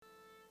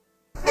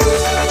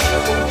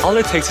All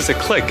it takes is a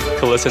click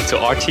to listen to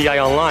RTI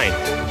online.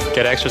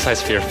 Get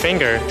exercise for your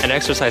finger and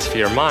exercise for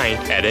your mind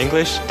at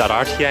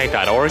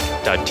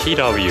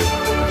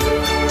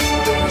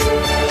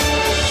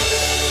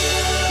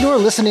english.rti.org.tw. You're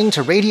listening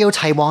to Radio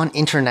Taiwan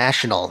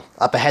International.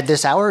 Up ahead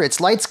this hour, it's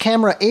Lights,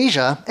 Camera,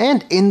 Asia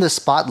and In the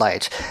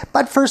Spotlight.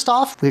 But first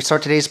off, we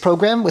start today's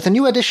program with a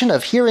new edition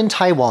of Here in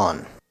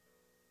Taiwan.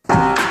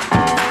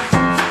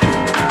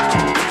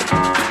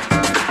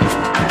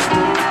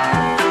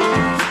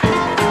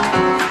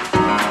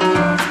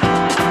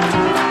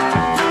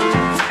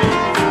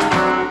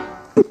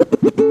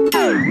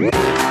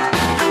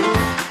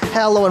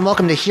 Hello and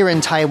welcome to Here in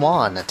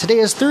Taiwan. Today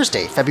is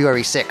Thursday,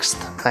 February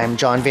 6th. I'm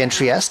John Van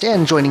Trieste,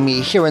 and joining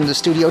me here in the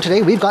studio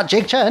today, we've got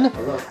Jake Chen.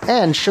 Hello.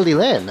 And Shirley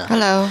Lin.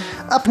 Hello.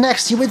 Up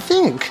next, you would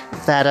think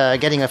that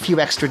getting a few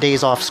extra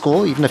days off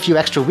school, even a few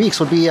extra weeks,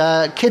 would be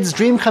a kid's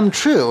dream come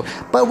true.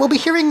 But we'll be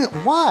hearing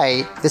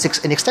why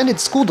an extended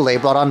school delay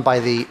brought on by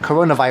the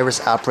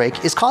coronavirus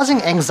outbreak is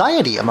causing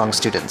anxiety among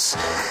students.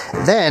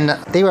 Then,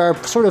 they are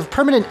sort of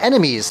permanent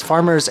enemies,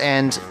 farmers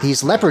and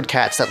these leopard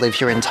cats that live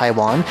here in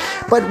Taiwan.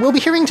 But we'll be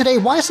hearing today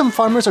why some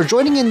farmers are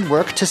joining in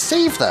work to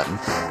save them.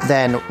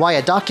 Then, why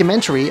a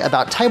documentary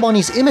about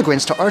Taiwanese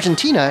immigrants to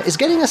Argentina is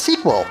getting a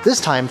sequel,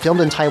 this time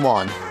filmed in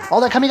Taiwan. All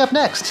that coming up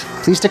next.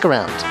 Please stick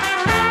around.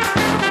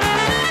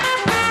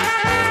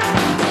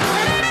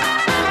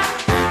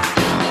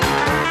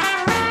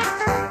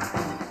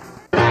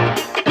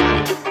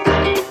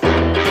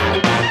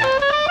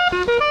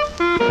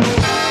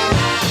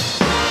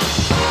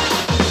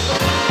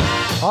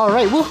 All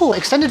right, woohoo,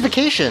 extended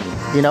vacation.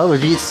 You know, it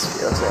would be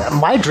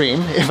my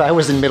dream if I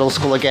was in middle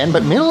school again,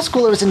 but middle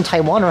schoolers in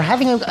Taiwan are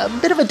having a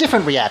bit of a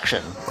different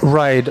reaction.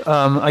 Right.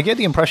 I get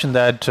the impression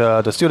that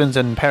the students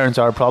and parents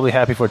are probably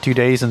happy for 2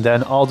 days, and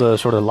then all the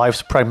sort of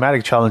life's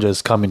pragmatic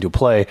challenges come into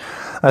play.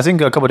 I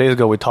think a couple of days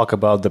ago we talked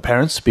about the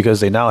parents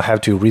because they now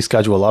have to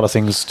reschedule a lot of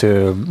things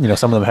to,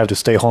 some of them have to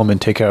stay home and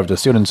take care of the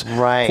students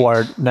who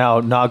are now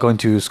not going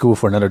to school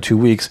for another 2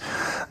 weeks.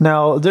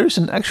 Now, there's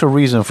an extra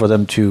reason for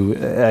them to,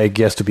 I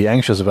guess, to be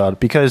anxious about,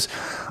 because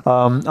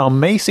on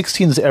May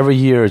 16th every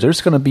year,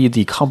 there's going to be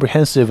the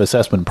Comprehensive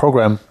Assessment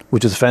Program,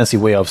 which is a fancy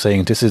way of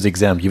saying this is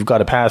exam. You've got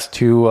to pass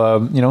to,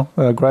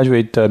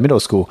 graduate middle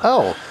school.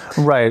 Oh.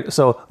 Right.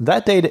 So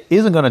that date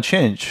isn't going to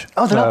change.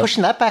 Oh, they're not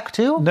pushing that back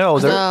too? No.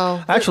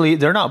 Actually,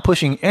 they're not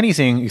pushing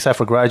anything except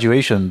for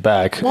graduation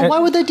back. Well, why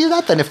would they do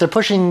that then? If they're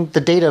pushing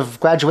the date of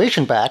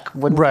graduation back,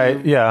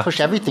 wouldn't you push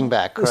everything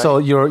back? Right? So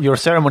your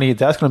ceremony,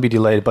 that's going to be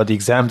delayed, but the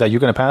exam that you're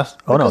going to pass,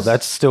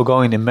 that's still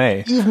going in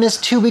May. You've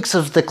missed 2 weeks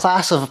of the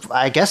class of,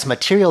 I guess,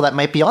 material that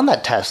might be on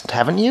that test,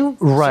 haven't you?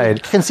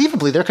 Right. So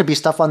conceivably, there could be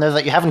stuff on there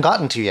that you haven't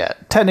gotten to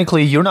yet.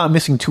 Technically, you're not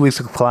missing 2 weeks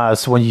of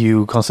class when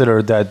you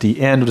consider that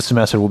the end of the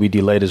semester will be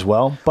delayed as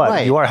well,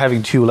 but you are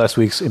having 2 less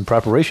weeks in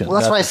preparation. Well,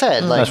 that's what I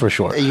said. That's for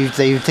sure. You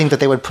think that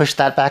they would push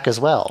that back as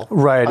well.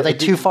 Right. Are they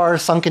too far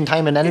sunk in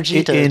time and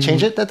energy to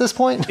change it at this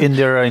point? In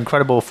their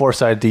incredible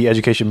foresight, the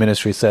Education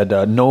Ministry said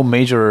no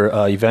major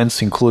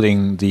events,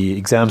 including the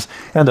exams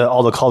and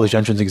all the college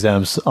entrance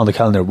exams on the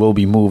calendar, will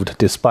be moved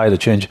despite the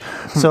change.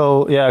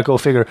 So, go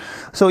figure.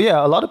 So,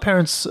 a lot of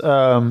parents,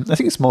 I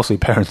think it's mostly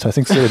parents, I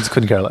think students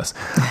couldn't care less,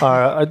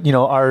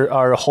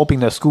 are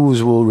hoping that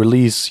schools will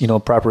release,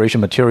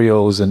 preparation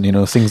materials and,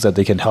 things that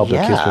they can help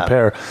their kids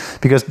prepare,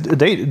 because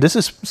this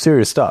is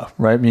serious stuff,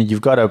 right? I mean,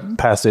 you've got to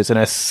pass this, and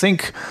I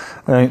think,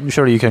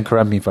 surely you can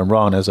correct me if I'm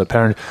wrong as a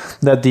parent,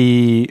 that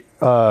the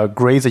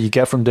grades that you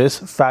get from this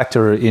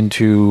factor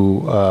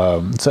into,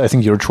 so I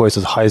think your choice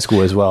is high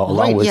school as well.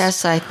 Right,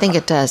 yes, I think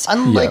it does.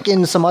 Unlike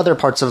in some other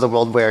parts of the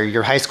world where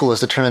your high school is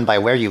determined by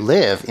where you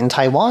live, in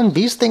Taiwan,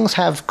 these things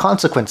have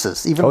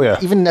consequences.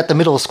 Even at the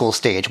middle school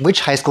stage, which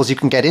high schools you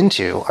can get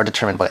into are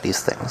determined by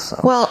these things. So.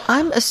 Well,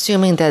 I'm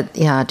assuming that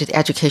the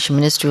Education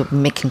Ministry will be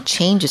making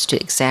changes to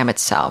the exam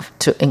itself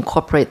to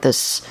incorporate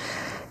this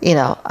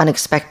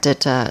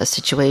unexpected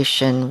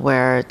situation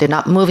where they're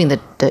not moving the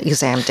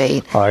exam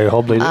date. I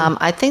hope they do.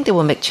 I think they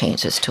will make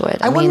changes to it.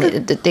 I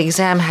mean, the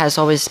exam has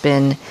always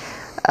been,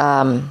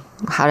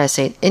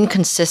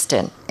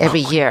 inconsistent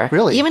every year.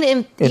 Really?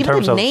 Even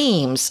the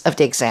names of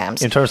the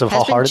exams. In terms of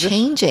how hard it is?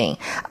 Changing.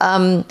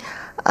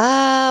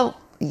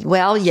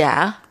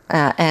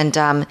 And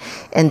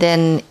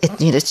then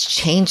it's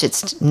changed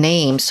its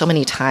name so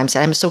many times.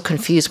 And I'm so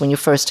confused when you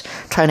first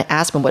trying to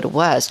ask me what it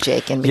was,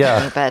 Jake, in the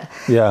beginning. But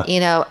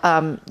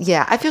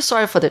I feel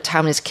sorry for the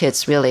Taiwanese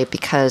kids really,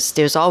 because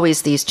there's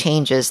always these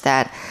changes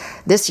that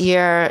this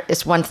year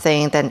is one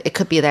thing, then it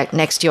could be like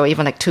next year or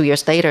even like 2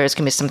 years later, it's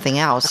going to be something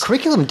else. The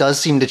curriculum does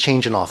seem to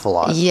change an awful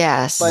lot.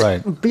 Yes.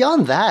 But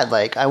beyond that,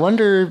 I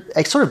wonder,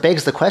 it sort of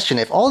begs the question,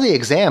 if all the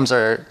exams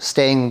are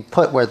staying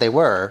put where they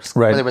were,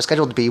 where they were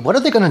scheduled to be, what are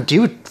they going to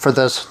do for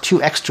those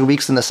 2 extra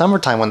weeks in the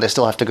summertime when they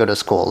still have to go to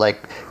school?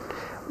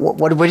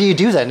 What do you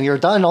do then? You're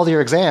done all your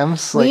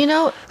exams.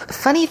 Well,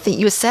 funny thing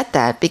you said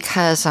that,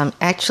 because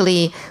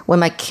actually when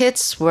my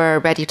kids were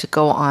ready to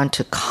go on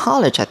to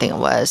college, I think it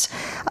was,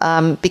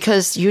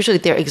 because usually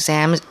their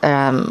exams,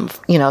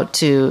 was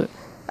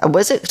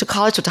it to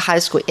college or to high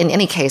school? In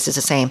any case, it's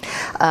the same.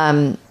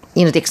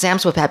 the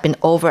exams would have been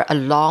over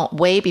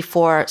way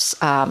before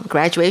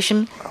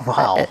graduation.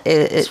 Wow.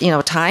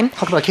 Time.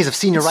 Talk about a case of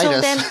senioritis.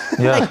 So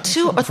then, like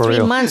 2 or 3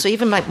 months, or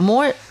even like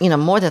more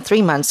than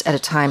 3 months at a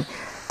time,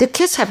 the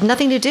kids have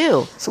nothing to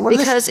do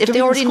because if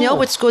they already know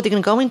what school they're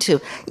going to go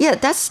into,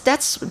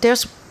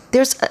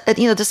 there's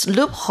this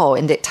loophole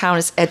in the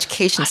town's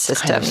education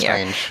system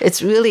here.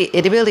 It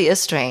really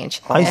is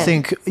strange. I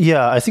think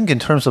in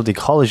terms of the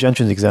college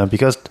entrance exam,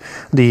 because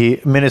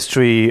the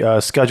ministry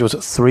schedules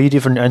 3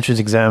 different entrance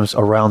exams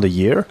around the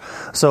year.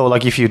 So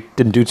like if you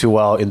didn't do too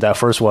well in that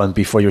first one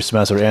before your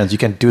semester ends, you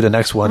can do the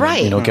next one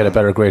and get a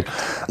better grade.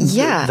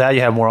 Yeah. That you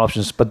have more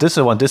options. But this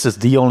is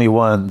the only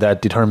one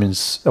that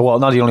determines, well,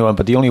 not the only one,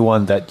 but the only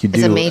one that you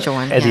do a major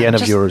one, at the end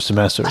of your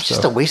semester. That's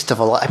just a waste of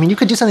a lot. I mean, you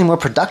could do something more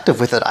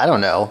productive with it. I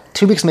don't know.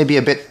 2 weeks may be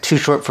a bit too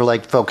short for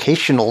like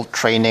vocational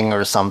training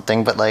or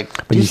something, but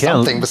do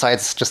something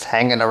besides just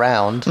hanging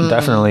around.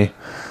 Definitely.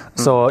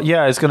 So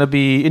it's going to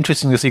be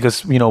interesting to see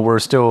because we're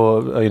still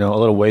a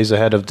little ways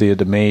ahead of the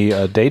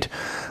May date,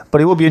 but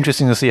it will be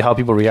interesting to see how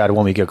people react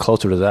when we get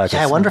closer to that.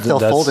 Yeah, I wonder if they'll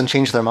fold and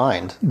change their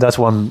mind. That's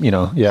when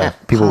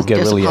people will get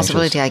really anxious.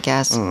 There's a possibility, I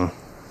guess.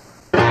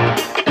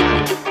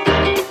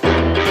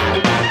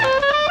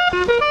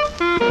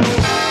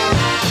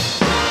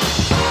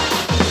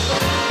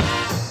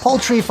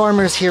 Poultry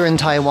farmers here in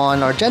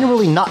Taiwan are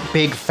generally not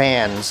big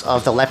fans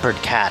of the leopard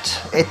cat.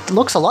 It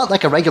looks a lot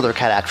like a regular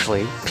cat,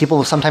 actually.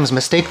 People sometimes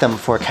mistake them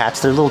for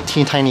cats. They're little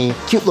teeny tiny,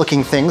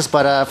 cute-looking things,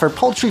 but for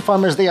poultry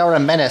farmers, they are a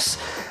menace.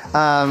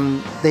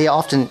 They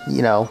often,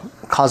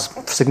 cause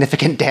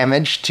significant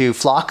damage to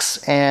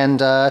flocks, and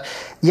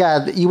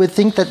you would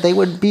think that they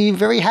would be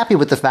very happy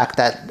with the fact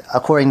that,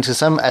 according to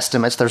some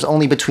estimates, there's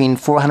only between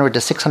 400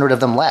 to 600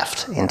 of them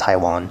left in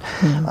Taiwan.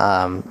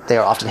 They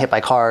are often hit by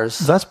cars.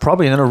 That's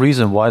probably another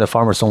reason why the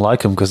farmers don't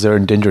like them, because they're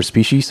endangered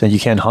species and you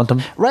can't hunt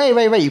them. Right.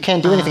 You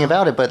can't do anything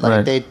about it, but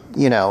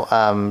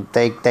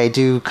they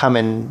do come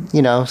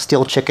and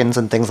steal chickens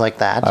and things like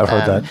that. I've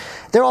heard that.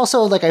 They're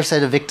also, like I've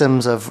said,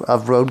 victims of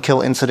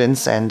roadkill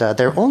incidents, and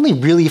they're only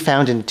really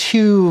found in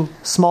 2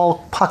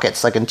 small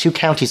pockets, like in 2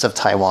 counties of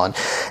Taiwan.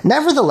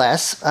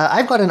 Nevertheless,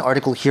 I've got an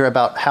article here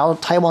about how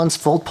Taiwan's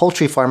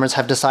poultry farmers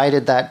have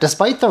decided that,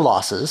 despite their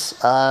losses,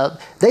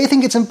 they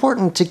think it's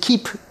important to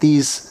keep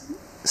this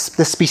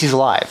species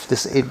alive.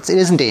 It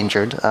is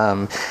endangered.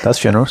 That's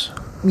generous.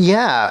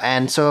 Yeah,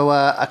 and so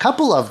a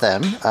couple of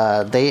them,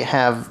 they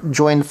have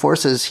joined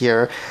forces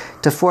here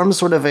to form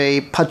sort of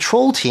a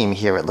patrol team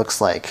here, it looks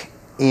like,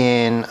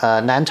 in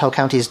Nantao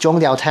County's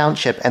Zhongliao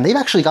Township, and they've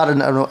actually got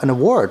an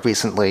award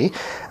recently,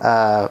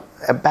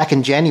 back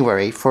in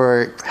January,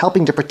 for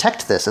helping to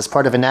protect this as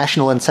part of a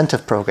national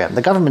incentive program.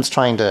 The government's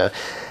trying to,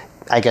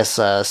 I guess,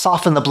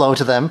 soften the blow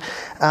to them.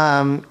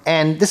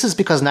 And this is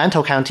because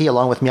Nantao County,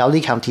 along with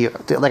Miaoli County,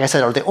 like I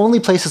said, are the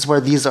only places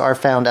where these are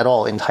found at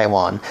all in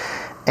Taiwan.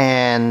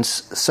 And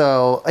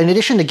so, in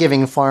addition to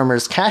giving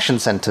farmers cash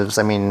incentives,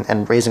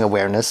 and raising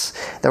awareness,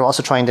 they're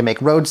also trying to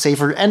make roads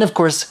safer and, of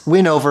course,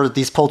 win over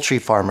these poultry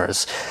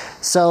farmers.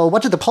 So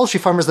what do the poultry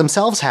farmers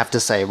themselves have to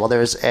say? Well,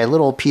 there's a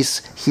little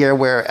piece here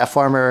where a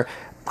farmer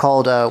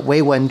called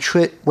Wei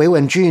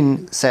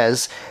Wenjun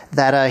says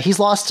that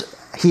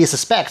he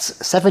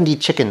suspects 70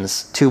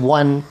 chickens to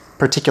one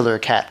particular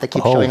cat that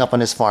keeps showing up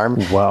on his farm.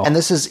 Wow. And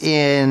this is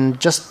in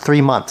just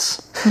 3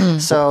 months.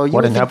 So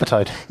what an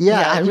appetite.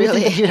 Yeah,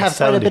 really. You'd have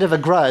quite a bit of a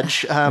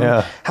grudge.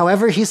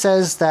 However, he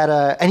says that,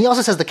 and he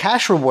also says the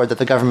cash reward that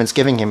the government's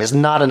giving him is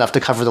not enough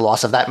to cover the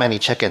loss of that many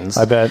chickens.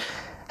 I bet.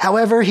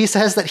 However, he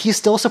says that he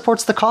still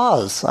supports the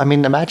cause.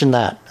 Imagine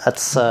that.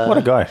 That's what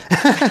a guy.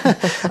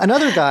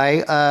 Another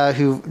guy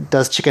who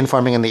does chicken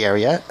farming in the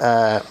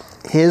area,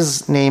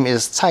 his name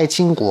is Cai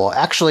Qingguo.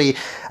 Actually,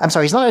 I'm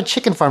sorry, he's not a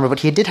chicken farmer, but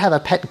he did have a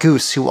pet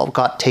goose who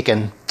got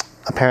taken,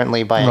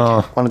 apparently, by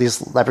one of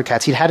these leopard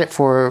cats. He'd had it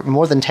for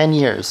more than 10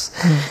 years.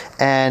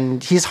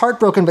 And he's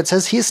heartbroken, but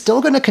says he's still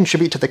going to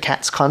contribute to the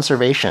cat's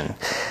conservation.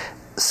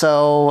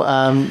 So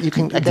you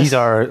can. These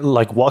are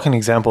like walking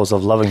examples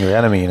of loving your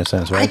enemy in a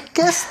sense, right? I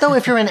guess though,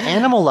 if you're an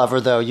animal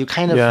lover, though, you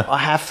kind of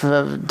have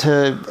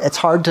to. It's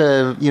hard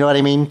to,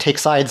 take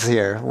sides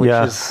here. Which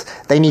is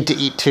they need to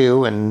eat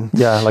too, and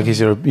like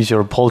is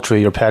your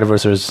poultry, your pet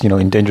versus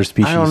endangered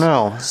species? I don't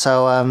know.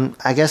 So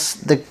I guess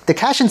the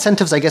cash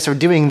incentives, are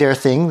doing their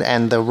thing,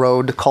 and the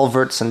road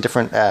culverts and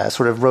different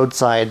sort of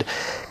roadside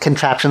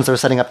contraptions they're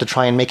setting up to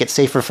try and make it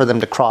safer for them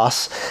to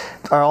cross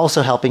are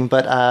also helping.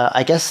 But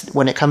I guess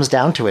when it comes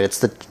down to it, it's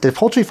the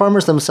poultry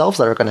farmers themselves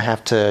that are going to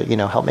have to,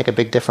 help make a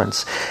big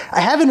difference.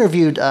 I have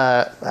interviewed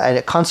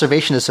a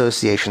conservation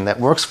association that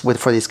works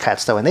for these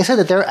cats, though, and they said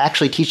that they're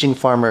actually teaching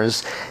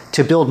farmers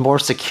to build more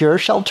secure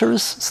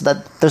shelters so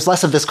that there's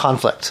less of this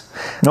conflict.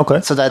 Okay.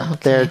 So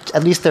that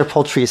at least their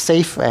poultry is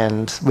safe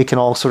and we can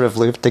all sort of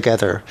live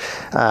together.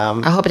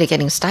 I hope they're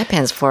getting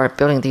stipends for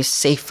building these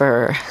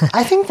safer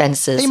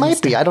fences. They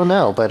might be. I don't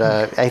know. But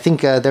I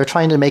think they're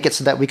trying to make it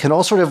so that we can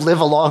all sort of live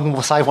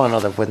alongside one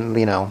another with,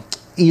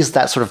 ease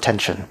that sort of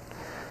tension.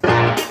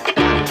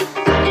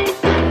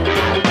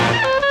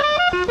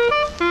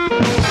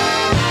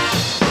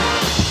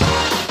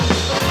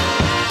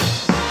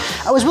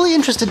 I was really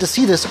interested to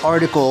see this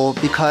article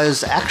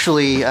because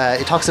actually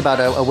it talks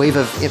about a wave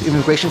of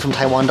immigration from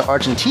Taiwan to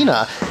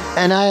Argentina.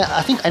 And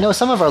I think I know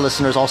some of our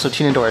listeners also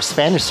tune into our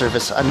Spanish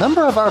service. A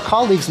number of our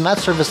colleagues in that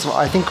service,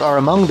 I think, are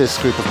among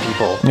this group of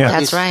people. Yeah,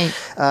 that's right.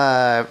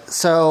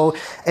 So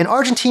an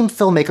Argentine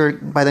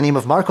filmmaker by the name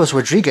of Marcos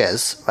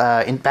Rodriguez,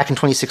 back in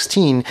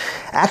 2016,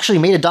 actually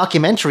made a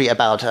documentary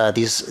about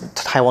these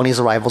Taiwanese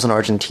arrivals in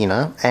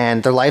Argentina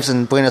and their lives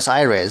in Buenos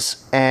Aires.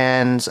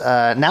 And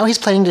now he's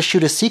planning to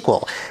shoot a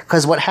sequel.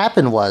 Because what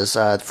happened was,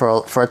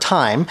 for a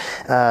time,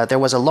 there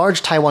was a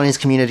large Taiwanese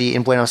community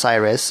in Buenos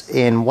Aires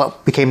in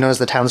what became known as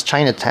the town's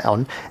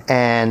Chinatown.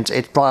 And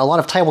it brought a lot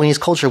of Taiwanese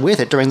culture with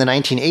it during the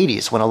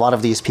 1980s when a lot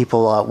of these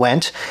people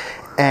went.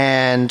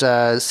 And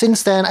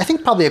since then, I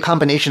think probably a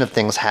combination of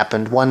things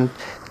happened. One,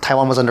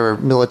 Taiwan was under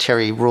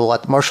military rule,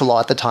 martial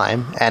law at the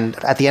time.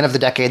 And at the end of the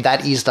decade,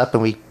 that eased up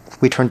and we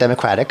turned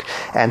democratic,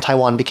 and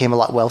Taiwan became a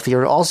lot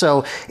wealthier.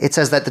 Also, it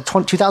says that the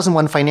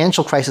 2001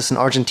 financial crisis in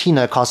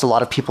Argentina caused a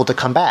lot of people to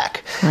come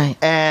back. Right.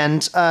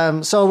 And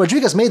so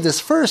Rodriguez made this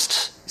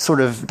first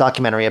sort of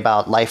documentary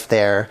about life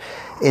there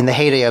in the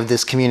heyday of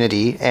this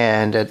community,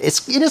 and it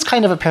is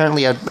kind of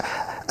apparently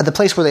the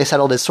place where they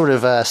settled is sort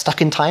of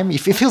stuck in time. It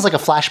feels like a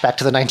flashback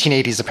to the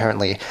 1980s,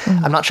 apparently.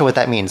 Mm-hmm. I'm not sure what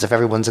that means, if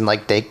everyone's in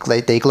like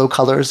day-glow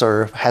colors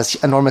or has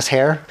enormous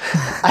hair.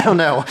 I don't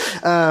know.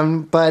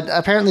 But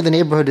apparently the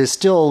neighborhood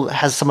still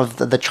has some of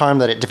the charm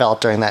that it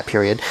developed during that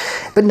period.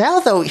 But now,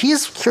 though,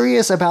 he's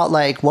curious about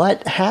like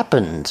what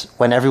happened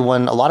when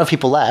a lot of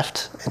people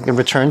left and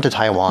returned to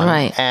Taiwan.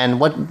 Right. And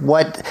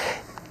what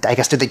I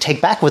guess, did they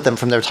take back with them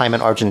from their time in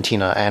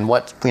Argentina? And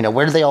where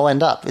did they all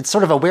end up? It's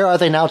sort of a where are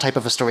they now type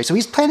of a story. So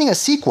he's planning a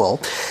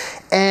sequel,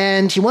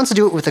 and he wants to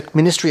do it with the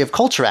Ministry of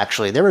Culture,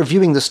 actually. They're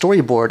reviewing the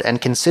storyboard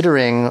and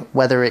considering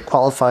whether it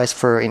qualifies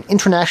for an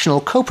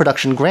international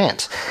co-production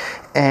grant.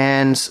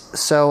 And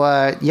so,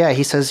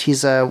 he says he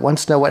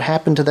wants to know what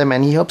happened to them,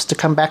 and he hopes to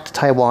come back to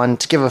Taiwan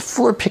to give a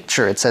fuller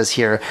picture, it says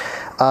here,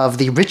 of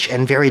the rich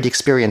and varied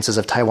experiences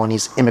of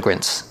Taiwanese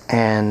immigrants.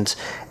 And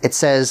it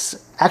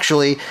says,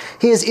 actually,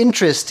 his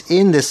interest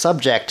in this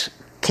subject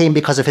came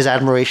because of his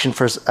admiration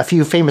for a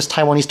few famous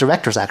Taiwanese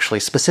directors, actually,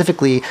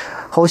 specifically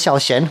Hou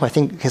Xiaoxian, who I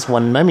think has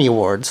won Emmy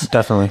Awards.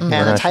 Definitely.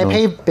 And a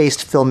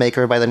Taipei-based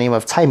filmmaker by the name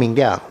of Tsai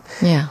Ming-liang.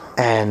 Yeah.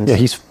 And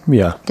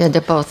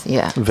they're both,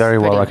 very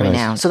well recognized.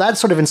 Renowned. So that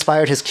sort of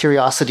inspired his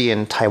curiosity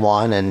in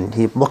Taiwan, and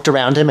he looked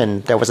around him,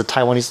 and there was a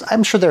Taiwanese.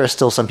 I'm sure there are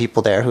still some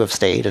people there who have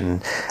stayed,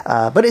 and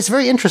but it's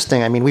very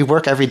interesting. I mean, we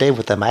work every day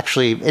with them.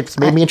 Actually, it's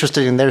made me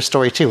interested in their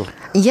story too.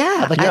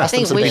 Yeah, I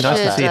think we should nice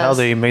to see how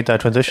they made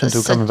that transition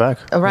to coming back.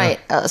 Right.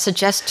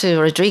 Suggest to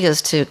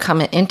Rodriguez to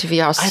come and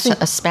interview our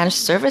Spanish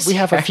service. We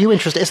have a few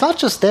interesting. It's not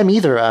just them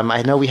either.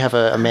 I know we have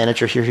a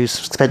manager here who's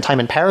spent time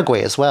in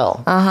Paraguay as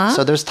well.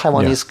 So there's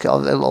Taiwanese, a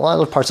lot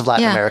of parts of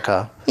Latin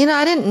America.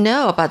 I didn't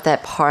know about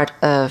that part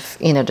of,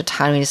 the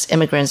Taiwanese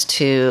immigrants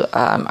to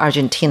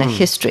Argentina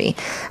history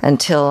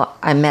until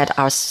I met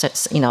our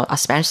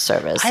Spanish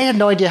service. I had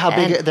no idea how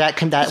big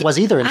that was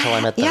either until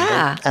I met them.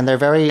 Yeah. And they're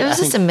very... It was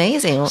just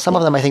amazing. Some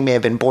of them, I think, may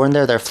have been born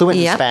there. They're fluent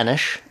in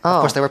Spanish.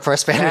 Of course, they work for a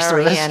Spanish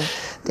service. And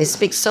they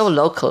speak so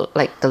local,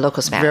 like the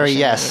local Spanish.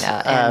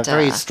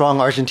 Very strong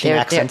Argentine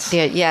accents.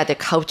 Their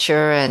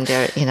culture and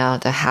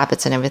their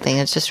habits and everything.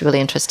 It's just really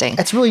interesting.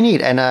 It's really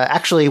neat. And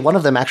actually, one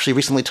of them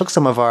recently took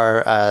some of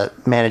our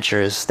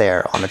managers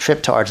there on a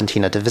trip to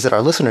Argentina to visit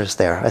our listeners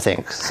there, I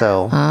think.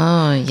 So.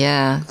 Oh,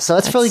 yeah. So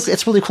it's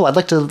really cool. I'd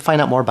like to find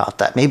out more about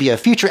that. Maybe a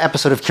future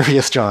episode of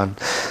Curious John.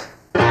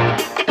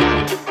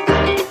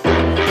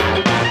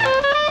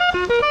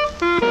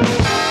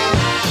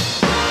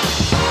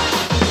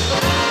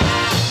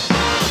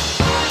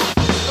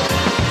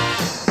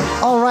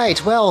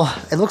 Right. Well,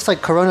 it looks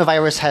like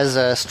coronavirus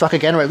has struck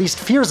again, or at least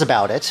fears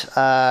about it.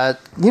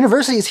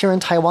 Universities here in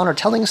Taiwan are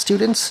telling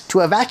students to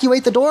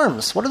evacuate the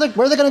dorms. Where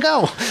are they going to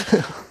go?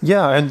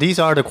 Yeah, and these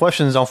are the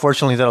questions,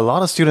 unfortunately, that a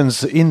lot of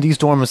students in these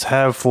dorms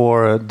have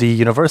for the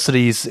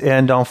universities,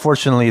 and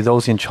unfortunately,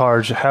 those in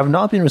charge have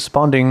not been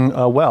responding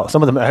well.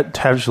 Some of them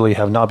actually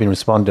have not been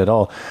responding at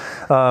all.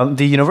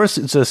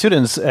 The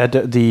students at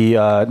the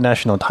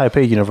National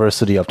Taipei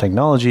University of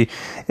Technology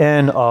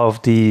and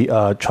of the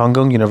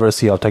Chang'eng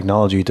University of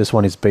Technology, this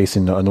one is based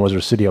in the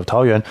northern city of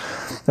Taoyuan,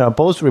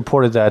 both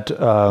reported that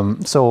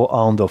so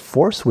on the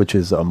 4th, which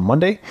is a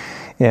Monday,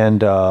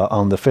 and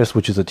on the 5th,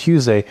 which is a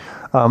Tuesday,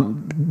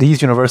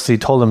 these universities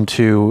told them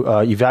to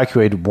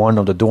evacuate one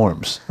of the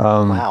dorms.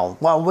 Wow.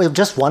 Well, wait,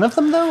 just one of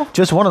them, though?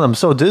 Just one of them.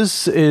 So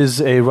this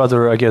is a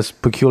rather, I guess,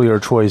 peculiar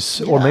choice,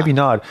 or maybe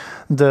not.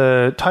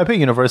 The Taipei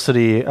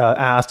University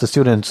asked the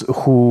students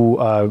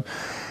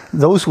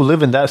those who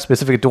live in that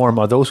specific dorm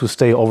are those who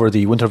stay over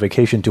the winter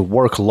vacation to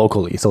work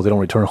locally, so they don't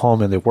return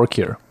home and they work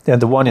here.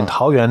 And the one in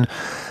Taoyuan,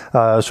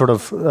 sort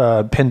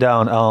of pinned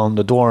down on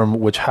the dorm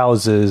which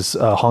houses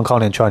Hong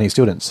Kong and Chinese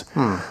students.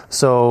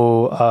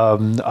 So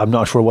I'm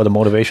not sure what the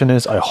motivation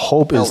is. I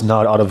hope it's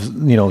not out of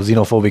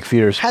xenophobic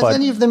fears. Has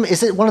any of them?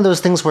 Is it one of those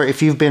things where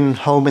if you've been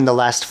home in the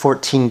last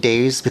 14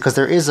 days, because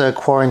there is a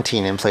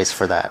quarantine in place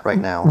for that right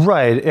now?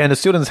 Right, and the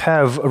students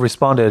have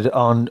responded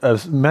on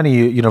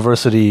many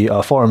university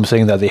forums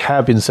saying that they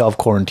have been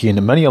self-quarantined,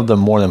 and many of them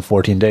more than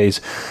 14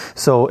 days.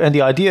 So, and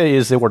the idea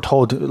is they were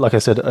told, like I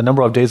said, a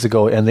number of days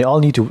ago, and they all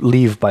need to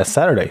leave by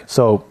Saturday.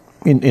 So,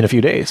 in a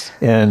few days.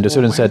 And the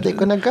students said they're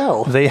going to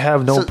go. They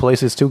have no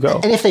places to go.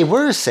 And if they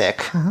were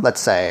sick,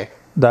 let's say,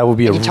 that would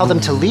be you tell them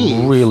to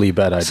leave. Really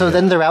bad idea. So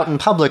then they're out in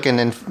public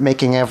and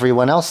making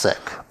everyone else sick.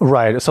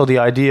 Right. So the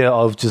idea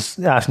of just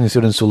asking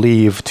students to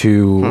leave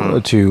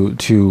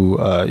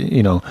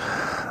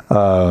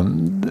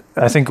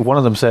I think one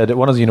of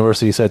the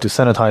universities said to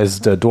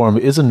sanitize the dorm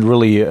isn't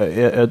really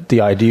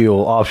the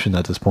ideal option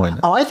at this point.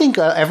 Oh, I think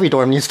every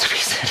dorm needs to be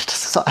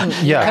sanitized.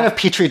 Kind of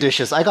petri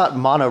dishes. I got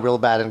mono real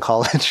bad in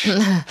college.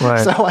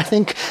 Right. So I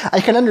think I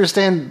can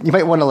understand you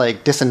might want to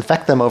like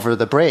disinfect them over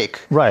the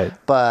break. Right.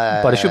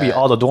 But it should be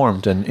all the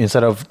dorms and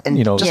instead of,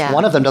 just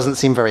one of them doesn't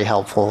seem very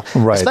helpful.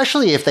 Right.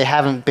 Especially if they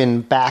haven't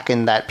been back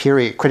in that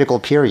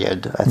critical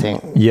period, I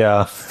think.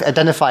 Yeah.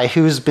 Identify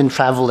who's been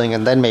traveling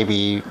and then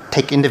maybe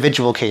take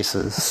individual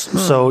cases.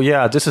 So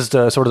this is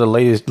the sort of the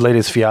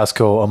latest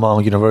fiasco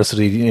among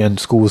university and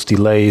schools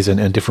delays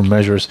and different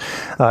measures.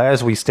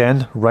 As we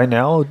stand right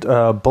now,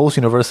 both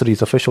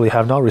universities officially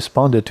have not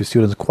responded to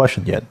students'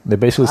 question yet. They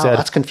basically said,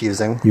 that's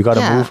confusing. You got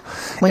to move.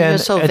 When you're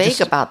so vague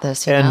about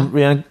this,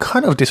 and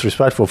kind of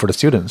disrespectful for the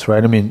students,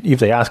 right? I mean, if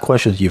they ask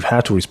questions, you've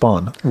had to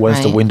respond. Once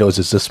the windows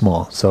is this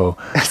small, so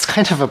it's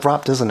kind of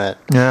abrupt, isn't it?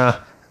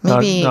 Yeah,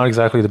 maybe not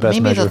exactly the best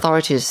measure. Maybe the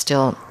authorities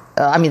still.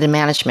 The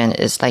management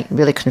is like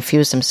really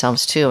confused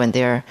themselves too, and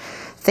they're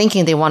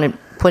thinking they want to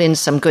put in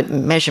some good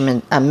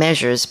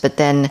measures, but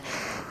then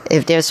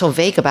if they're so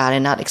vague about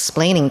it, not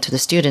explaining to the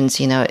students,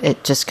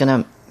 it's just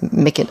gonna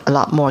make it a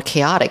lot more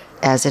chaotic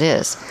as it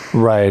is.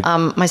 Right.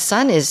 My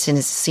son is in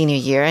his senior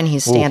year and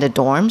he's staying at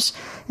dorms,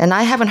 and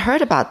I haven't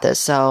heard about this.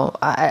 So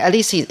at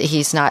least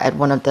he's not at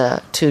one of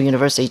the two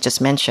universities you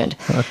just mentioned.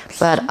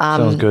 But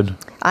sounds good.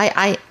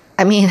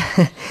 I mean,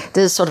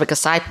 this is sort of like a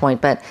side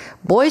point, but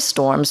boys'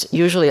 dorms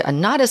usually are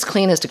not as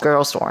clean as the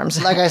girls'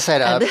 dorms. Like I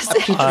said, I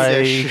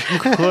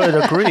could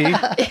agree.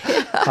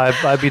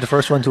 I'd be the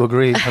first one to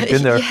agree. I've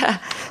been there. Yeah.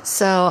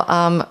 So,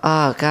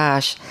 oh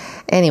gosh.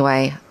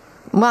 Anyway,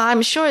 well,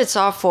 I'm sure it's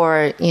all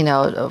for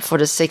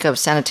the sake of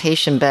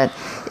sanitation, but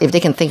if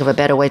they can think of a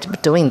better way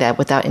of doing that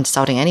without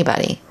insulting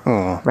anybody,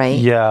 right?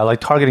 Yeah,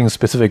 like targeting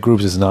specific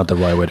groups is not the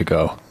right way to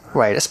go.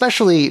 Right,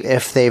 especially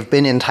if they've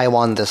been in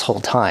Taiwan this whole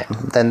time,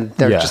 then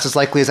they're just as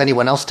likely as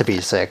anyone else to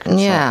be sick.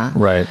 Yeah. So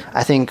right.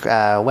 I think,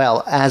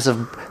 as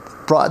of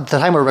the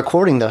time we're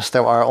recording this,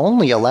 there are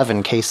only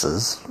 11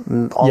 cases.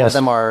 All of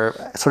them are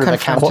sort of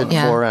accounted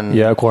for.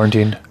 And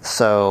quarantined.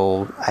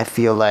 So I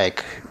feel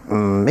like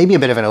maybe a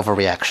bit of an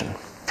overreaction.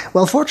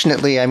 Well,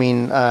 fortunately, I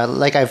mean,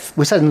 like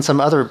we said in some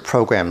other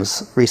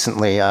programs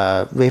recently,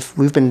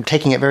 we've been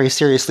taking it very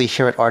seriously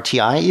here at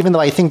RTI, even though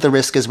I think the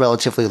risk is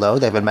relatively low.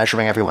 They've been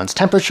measuring everyone's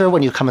temperature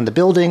when you come in the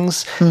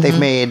buildings. Mm-hmm. They've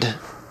made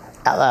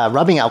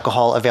rubbing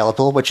alcohol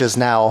available, which is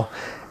now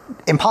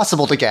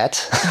impossible to get.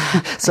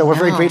 So we're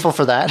very grateful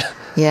for that.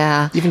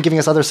 Yeah. Even giving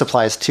us other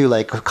supplies too,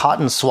 like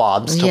cotton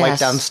swabs to wipe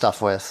down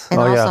stuff with. And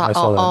also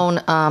our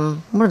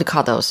own, what do they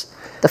call those?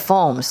 The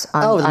foams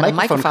on the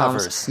microphone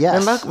covers.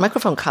 Yes. The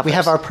microphone covers. We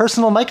have our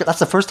personal mic. That's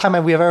the first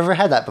time we have ever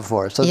had that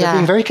before. So they're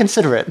being very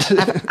considerate.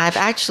 I've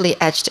actually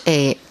etched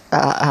a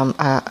what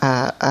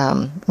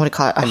do you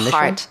call it? A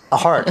heart. A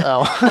heart.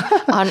 Oh.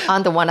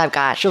 on the one I've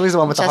got. Shirley's the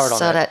one with the heart on it. Just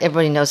so that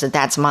everybody knows that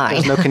that's mine.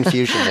 There's no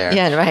confusion there.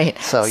 Yeah. Right.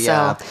 So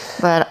yeah.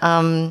 But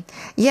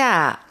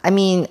yeah. I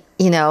mean,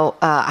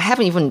 I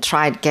haven't even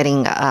tried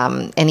getting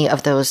any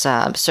of those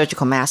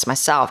surgical masks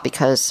myself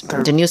because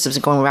the news is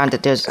going around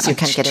that you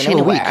can't get it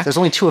anywhere. There's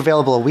only 2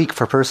 available a week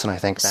per person, I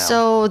think, now.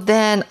 So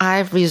then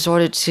I've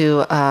resorted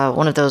to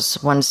one of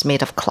those ones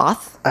made of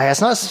cloth.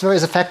 It's not very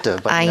as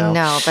effective. But I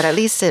know, but at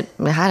least I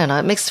don't know,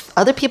 it makes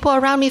other people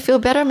around me feel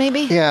better,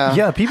 maybe? Yeah.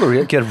 Yeah,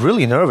 people get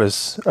really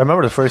nervous. I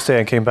remember the first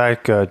day I came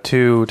back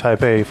to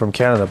Taipei from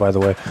Canada, by the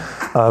way.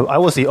 I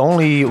was the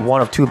only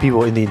one of 2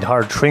 people in the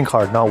entire train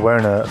car not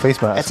wearing a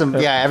face mask.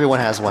 Everyone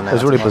has one now.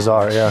 It's really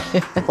bizarre, yeah.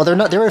 Well,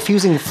 they're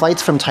refusing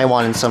flights from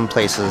Taiwan in some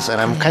places,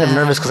 and I'm kind of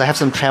nervous because I have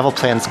some travel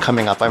plans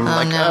coming up. I'm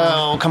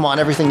come on,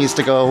 everything needs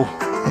to go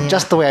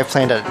just the way I've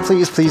planned it.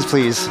 Please, please,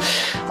 please.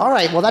 All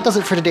right, well, that does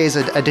it for today's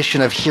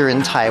edition of Here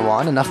in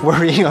Taiwan. Enough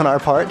worrying on our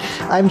part.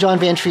 I'm John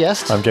Van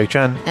Trieste. I'm Jake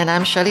Chen. And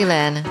I'm Shirley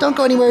Lin. Don't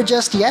go anywhere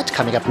just yet.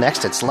 Coming up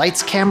next, it's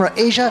Lights, Camera,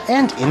 Asia,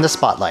 and In the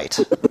Spotlight.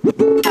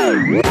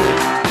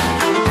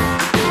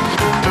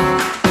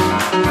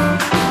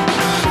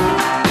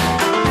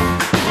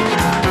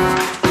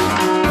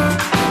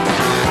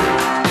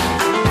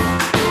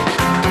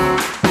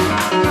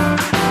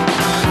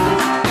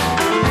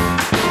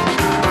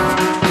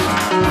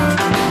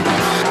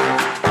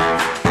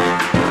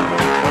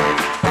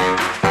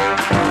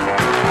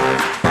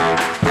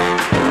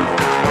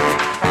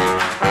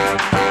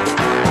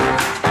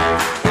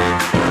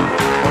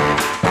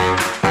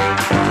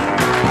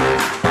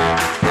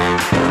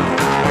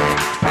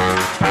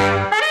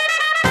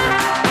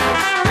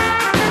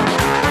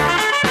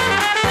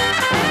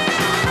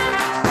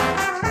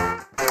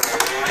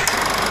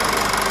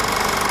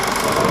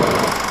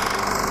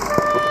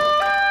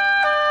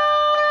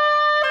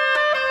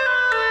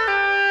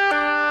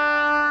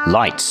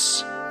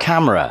 Lights,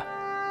 Camera,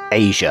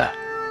 Asia.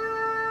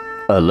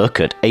 A look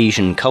at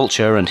Asian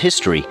culture and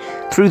history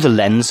through the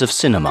lens of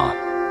cinema.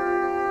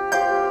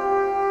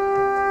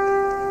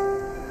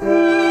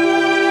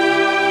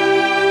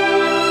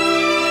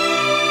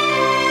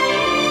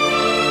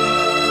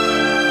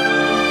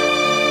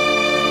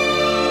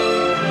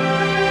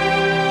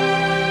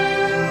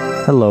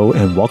 Hello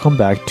and welcome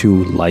back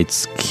to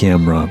Lights,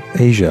 Camera,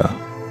 Asia.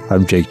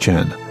 I'm Jake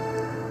Chen.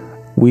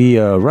 We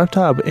wrapped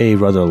up a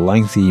rather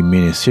lengthy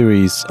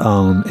mini-series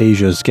on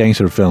Asia's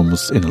gangster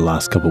films in the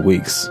last couple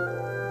weeks.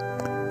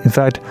 In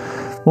fact,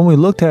 when we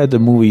looked at the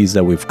movies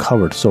that we've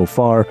covered so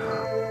far,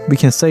 we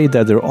can say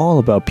that they're all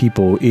about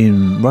people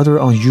in rather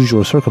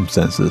unusual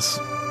circumstances.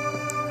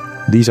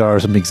 These are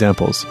some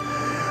examples.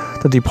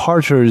 The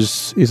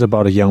Departures is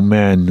about a young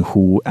man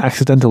who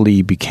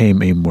accidentally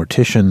became a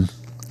mortician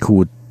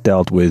who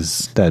dealt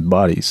with dead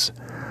bodies.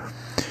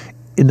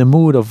 In the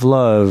Mood of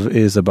Love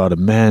is about a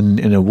man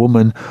and a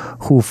woman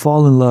who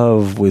fall in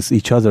love with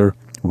each other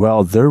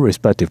while their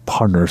respective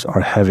partners are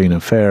having an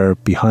affair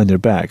behind their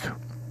back.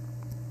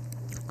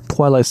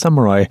 Twilight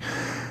Samurai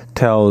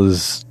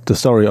tells the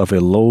story of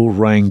a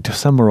low-ranked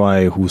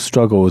samurai who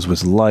struggles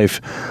with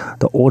life,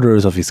 the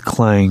orders of his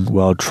clan,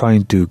 while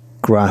trying to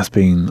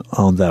grasping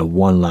on that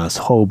one last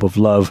hope of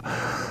love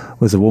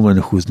with a woman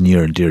who's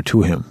near and dear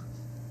to him.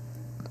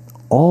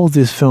 All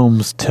these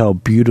films tell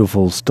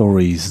beautiful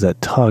stories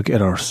that tug at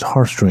our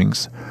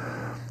heartstrings.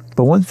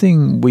 But one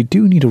thing we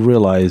do need to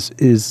realize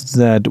is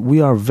that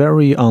we are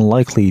very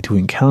unlikely to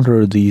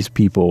encounter these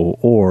people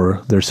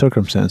or their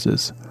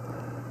circumstances.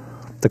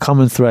 The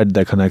common thread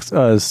that connects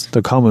us,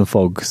 the common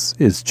folks,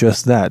 is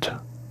just that,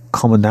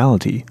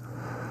 commonality.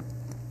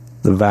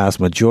 The vast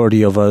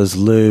majority of us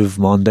live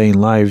mundane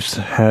lives,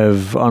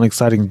 have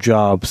unexciting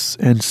jobs,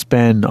 and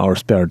spend our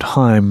spare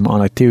time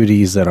on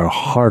activities that are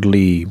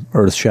hardly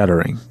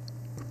earth-shattering.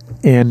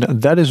 And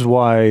that is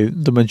why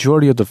the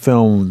majority of the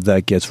film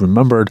that gets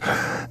remembered,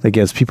 that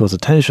gets people's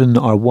attention,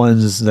 are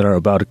ones that are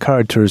about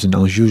characters in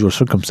unusual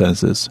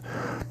circumstances.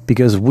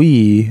 Because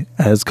we,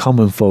 as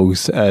common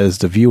folks, as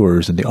the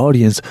viewers and the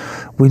audience,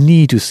 we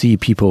need to see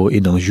people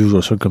in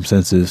unusual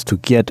circumstances to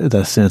get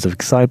that sense of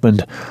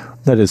excitement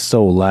that is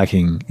so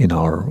lacking in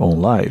our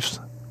own lives.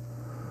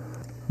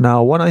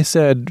 Now, when I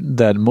said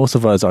that most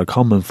of us are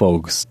common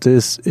folks,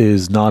 this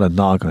is not a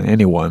knock on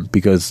anyone,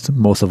 because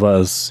most of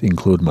us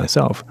include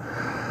myself.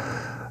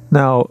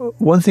 Now,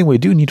 one thing we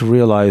do need to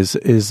realize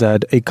is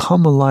that a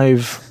common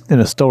life and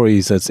the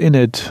stories that's in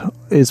it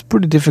is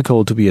pretty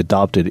difficult to be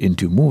adopted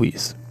into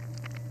movies.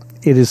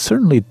 It is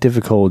certainly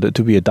difficult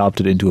to be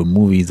adopted into a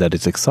movie that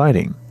is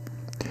exciting.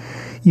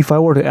 If I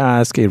were to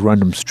ask a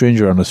random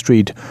stranger on the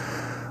street,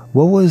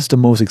 what was the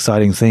most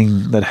exciting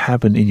thing that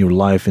happened in your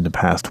life in the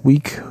past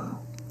week?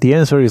 The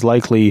answer is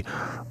likely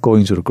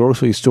going to the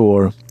grocery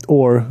store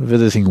or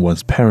visiting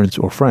one's parents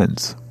or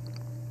friends.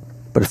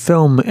 But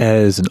film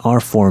as an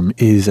art form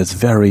is as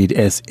varied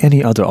as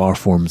any other art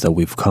forms that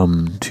we've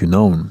come to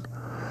know.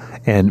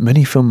 And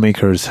many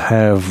filmmakers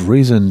have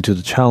risen to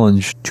the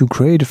challenge to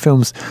create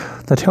films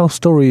that tell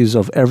stories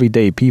of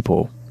everyday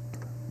people.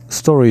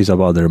 Stories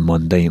about their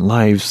mundane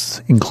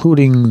lives,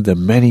 including the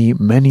many,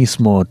 many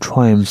small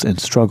triumphs and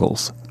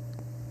struggles.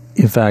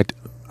 In fact,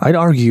 I'd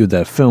argue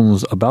that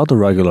films about the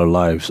regular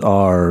lives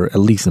are, at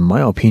least in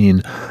my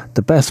opinion,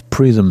 the best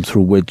prism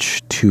through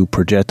which to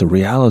project the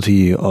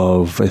reality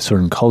of a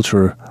certain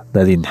culture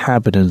that the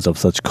inhabitants of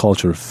such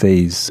culture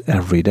face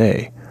every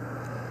day.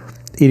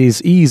 It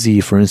is easy,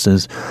 for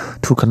instance,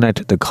 to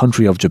connect the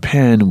country of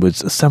Japan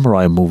with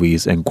samurai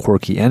movies and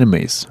quirky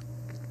animes.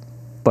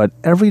 But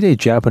everyday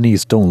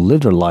Japanese don't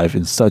live their life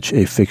in such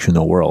a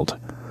fictional world.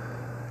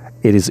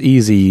 It is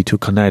easy to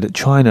connect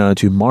China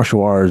to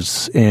martial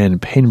arts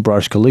and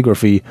paintbrush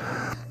calligraphy,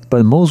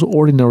 but most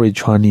ordinary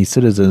Chinese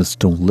citizens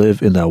don't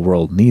live in that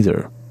world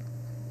neither.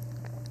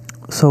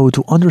 So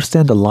to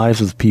understand the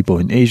lives of people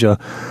in Asia,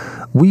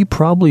 we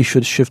probably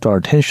should shift our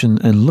attention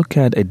and look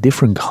at a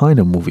different kind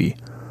of movie.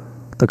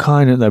 The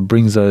kind that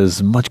brings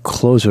us much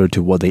closer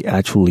to what they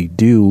actually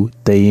do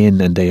day in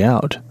and day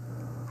out.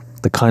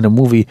 The kind of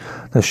movie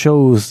that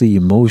shows the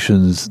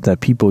emotions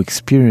that people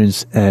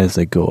experience as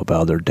they go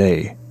about their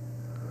day.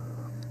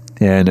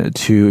 And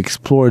to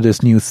explore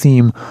this new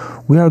theme,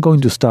 we are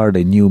going to start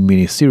a new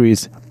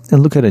mini-series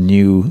and look at a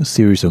new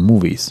series of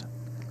movies.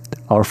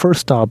 Our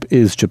first stop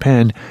is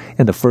Japan,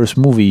 and the first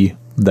movie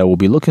that we'll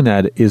be looking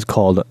at is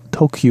called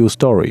Tokyo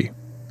Story.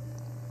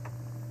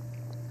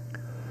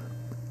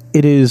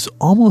 It is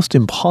almost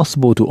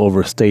impossible to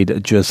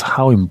overstate just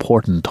how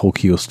important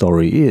Tokyo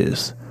Story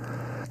is.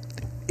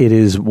 It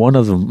is one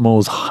of the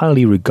most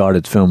highly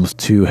regarded films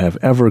to have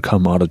ever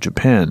come out of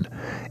Japan,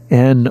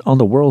 and on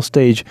the world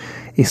stage,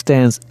 it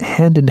stands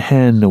hand in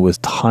hand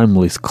with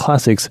timeless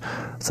classics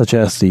such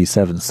as The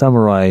Seven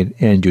Samurai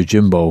and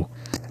Yojimbo,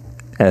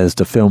 as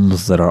the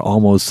films that are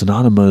almost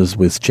synonymous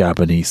with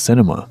Japanese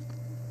cinema.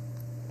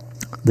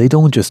 They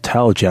don't just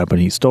tell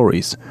Japanese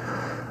stories.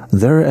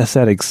 Their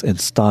aesthetics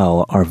and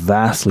style are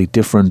vastly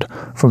different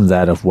from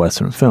that of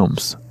Western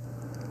films.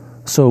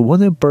 So when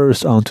they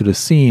burst onto the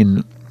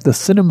scene, the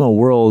cinema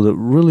world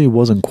really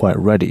wasn't quite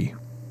ready.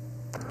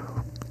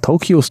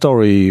 Tokyo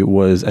Story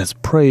was as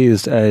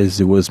praised as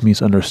it was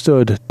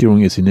misunderstood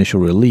during its initial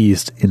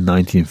release in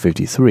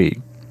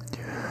 1953.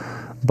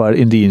 But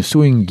in the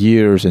ensuing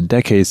years and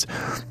decades,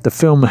 the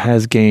film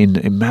has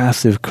gained a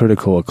massive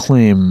critical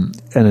acclaim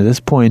and at this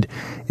point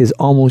is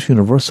almost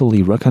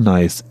universally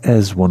recognized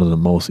as one of the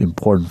most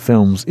important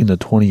films in the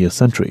 20th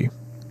century.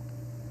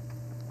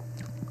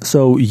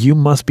 So you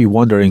must be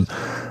wondering,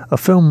 a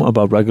film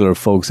about regular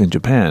folks in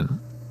Japan,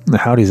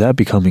 how does that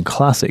become a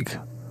classic?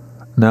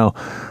 Now,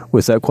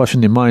 with that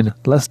question in mind,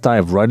 let's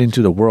dive right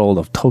into the world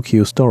of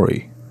Tokyo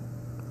Story.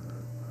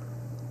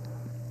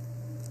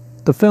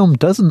 The film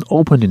doesn't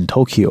open in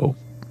Tokyo,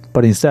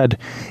 but instead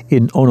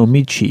in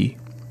Onomichi,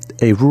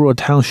 a rural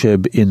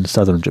township in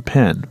southern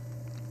Japan.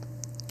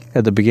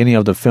 At the beginning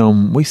of the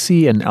film, we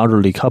see an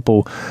elderly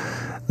couple.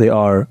 They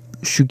are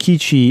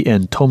Shukichi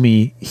and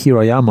Tomi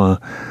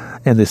Hirayama,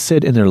 and they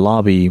sit in their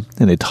lobby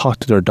and they talk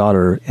to their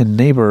daughter and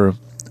neighbor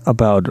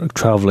about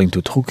traveling to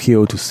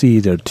Tokyo to see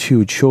their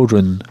 2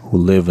 children who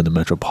live in the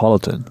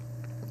metropolitan.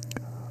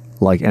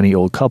 Like any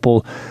old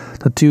couple,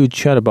 the 2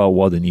 chat about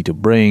what they need to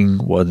bring,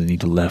 what they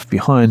need to leave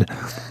behind,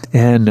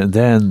 and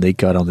then they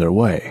got on their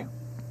way.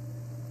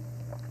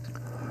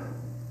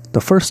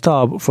 The first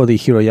stop for the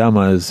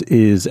Hirayamas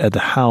is at the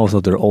house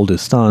of their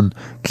oldest son,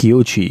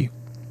 Kiyoshi,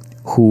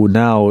 who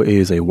now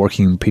is a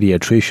working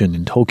pediatrician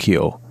in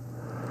Tokyo.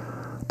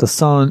 The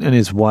son and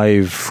his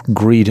wife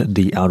greet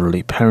the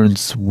elderly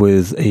parents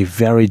with a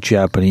very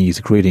Japanese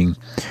greeting.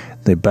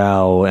 They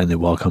bow and they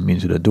welcome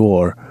into the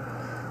door.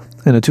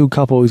 And the 2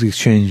 couples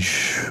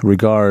exchange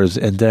regards,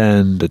 and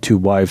then the 2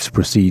 wives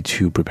proceed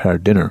to prepare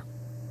dinner.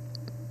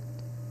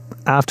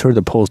 After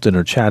the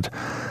post-dinner chat,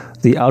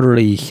 the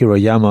elderly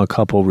Hirayama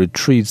couple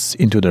retreats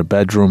into their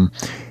bedroom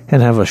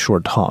and have a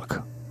short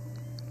talk.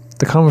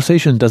 The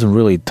conversation doesn't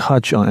really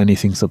touch on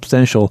anything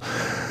substantial.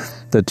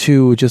 The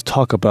 2 just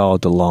talk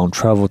about the long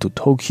travel to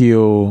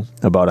Tokyo,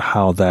 about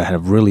how that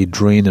had really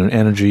drained their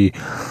energy,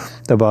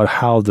 about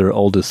how their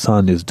oldest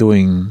son is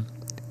doing,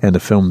 and the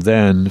film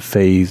then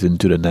fades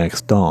into the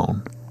next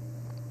dawn.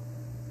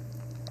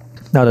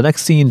 Now the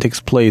next scene takes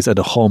place at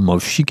the home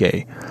of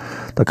Shige,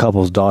 the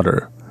couple's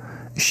daughter.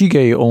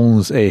 Shige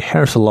owns a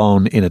hair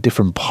salon in a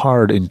different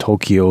part in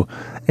Tokyo,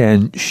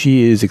 and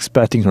she is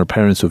expecting her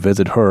parents to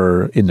visit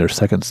her in their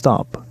second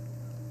stop.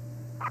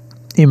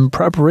 In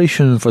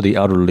preparation for the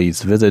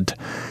elderly's visit,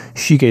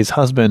 Shige's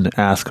husband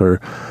asks her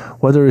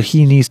whether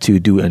he needs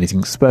to do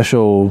anything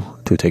special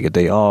to take a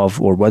day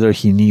off or whether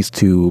he needs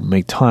to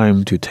make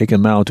time to take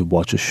him out to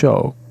watch a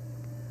show.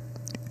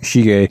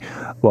 Shige,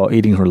 while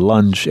eating her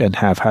lunch and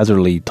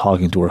haphazardly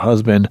talking to her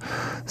husband,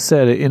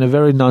 said in a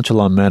very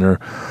nonchalant manner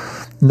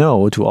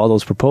no to all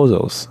those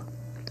proposals.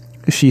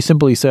 She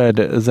simply said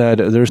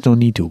that there's no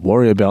need to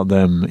worry about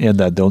them and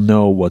that they'll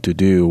know what to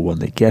do when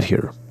they get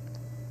here.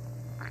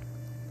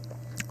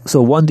 So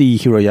when the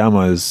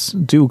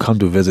Hirayamas do come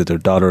to visit their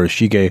daughter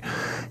Shige,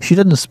 she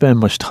doesn't spend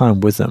much time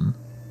with them.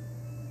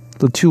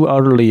 The 2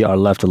 elderly are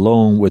left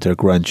alone with their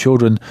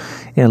grandchildren,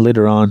 and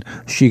later on,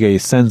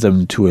 Shige sends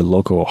them to a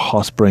local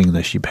hot spring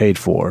that she paid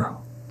for.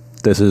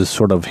 This is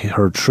sort of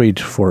her treat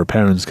for her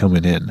parents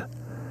coming in.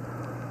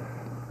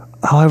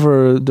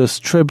 However, this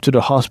trip to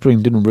the hot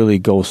spring didn't really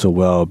go so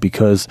well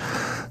because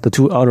the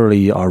 2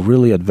 elderly are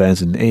really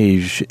advanced in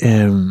age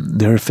and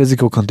their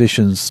physical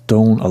conditions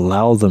don't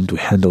allow them to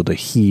handle the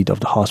heat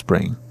of the hot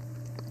spring.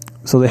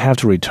 So they have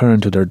to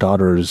return to their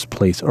daughter's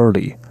place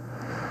early.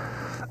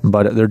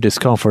 But their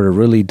discomfort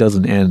really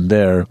doesn't end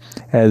there,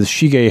 as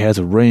Shige has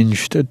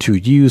arranged to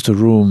use the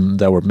room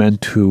that were meant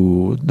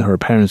to her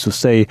parents to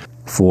stay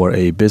for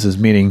a business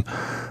meeting.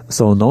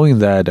 So knowing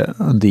that,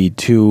 the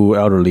 2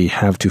 elderly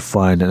have to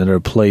find another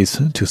place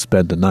to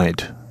spend the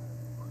night.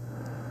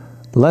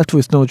 Left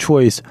with no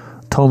choice,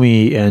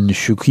 Tomi and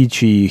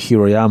Shukichi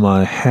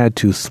Hirayama had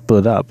to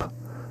split up.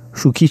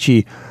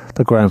 Shukichi,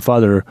 the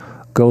grandfather,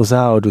 goes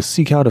out to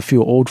seek out a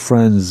few old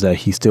friends that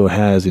he still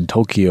has in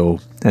Tokyo,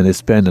 and they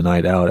spend the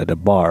night out at a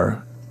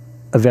bar.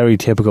 A very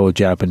typical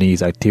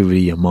Japanese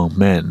activity among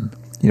men,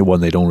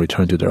 when they don't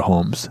return to their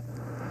homes.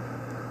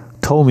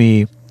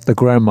 Tomi, the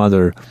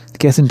grandmother,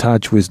 gets in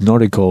touch with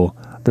Noriko,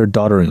 their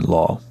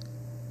daughter-in-law.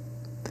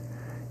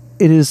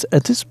 It is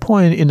at this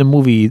point in the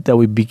movie that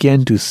we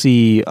begin to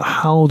see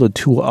how the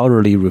 2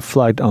 elderly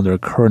reflect on their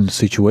current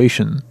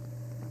situation.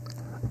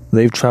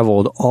 They've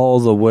traveled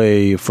all the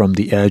way from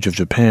the edge of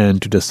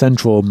Japan to the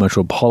central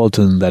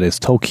metropolitan that is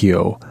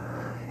Tokyo.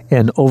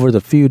 And over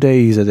the few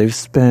days that they've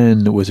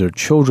spent with their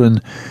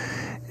children,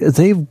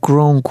 they've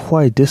grown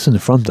quite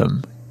distant from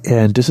them.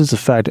 And this is a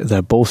fact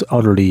that both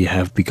elderly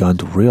have begun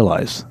to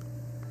realize.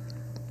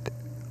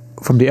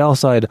 From the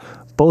outside,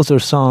 both their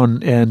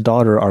son and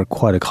daughter are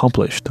quite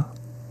accomplished.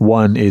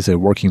 One is a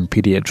working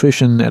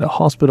pediatrician at a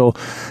hospital,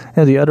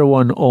 and the other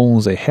one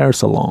owns a hair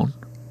salon.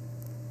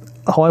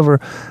 However,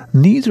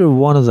 neither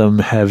one of them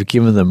have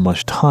given them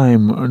much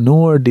time,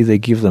 nor did they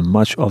give them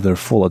much of their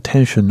full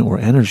attention or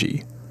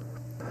energy.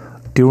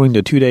 During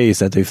the 2 days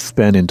that they've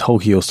spent in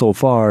Tokyo so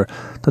far,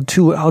 the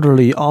two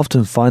elderly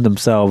often find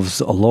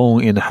themselves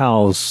alone in the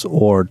house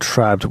or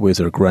trapped with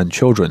their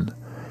grandchildren.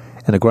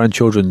 And the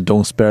grandchildren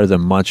don't spare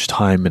them much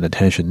time and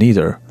attention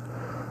neither.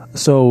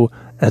 So,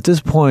 at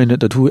this point,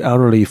 the two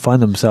elderly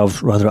find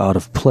themselves rather out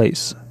of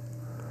place.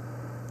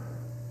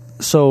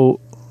 So,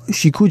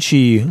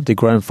 Shikuchi, the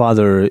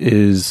grandfather,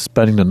 is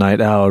spending the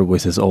night out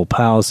with his old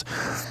pals,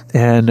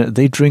 and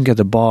they drink at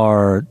the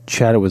bar,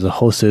 chat with the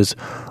hostess,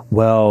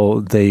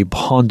 while they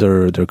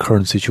ponder their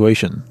current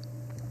situation.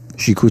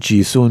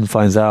 Shikuchi soon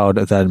finds out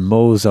that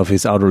most of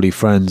his elderly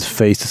friends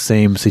face the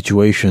same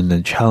situation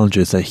and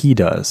challenges that he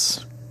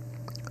does.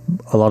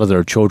 A lot of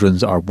their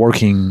children are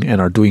working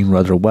and are doing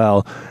rather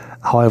well.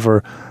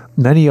 However,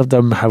 many of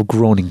them have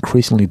grown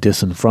increasingly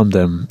distant from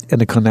them,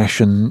 and the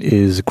connection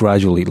is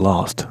gradually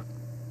lost.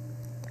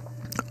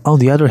 On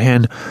the other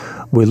hand,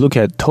 we look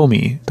at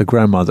Tomi, the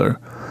grandmother.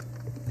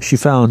 She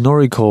found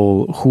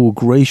Noriko, who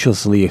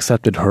graciously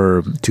accepted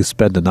her to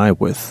spend the night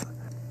with.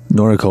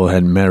 Noriko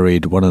had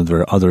married one of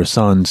their other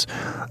sons,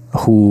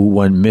 who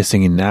went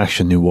missing in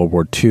action in World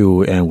War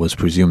II and was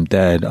presumed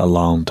dead a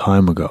long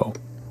time ago.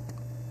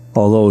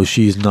 Although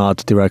she's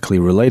not directly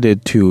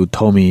related to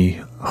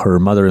Tomi, her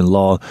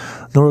mother-in-law,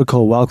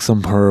 Noriko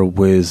welcomed her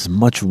with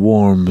much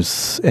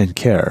warmth and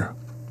care.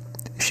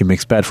 She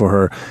makes bed for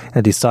her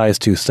and decides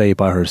to stay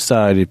by her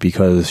side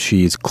because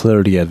she is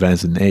clearly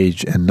advanced in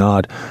age and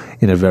not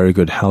in a very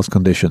good health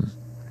condition.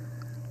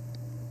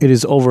 It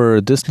is over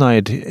this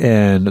night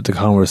and the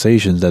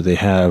conversations that they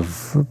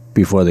have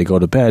before they go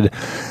to bed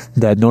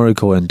that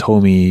Noriko and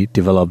Tomi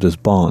develop this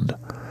bond.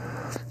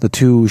 The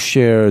two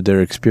share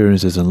their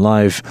experiences in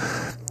life,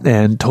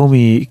 and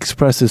Tomi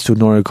expresses to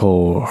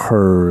Noriko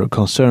her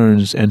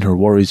concerns and her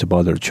worries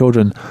about their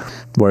children,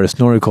 whereas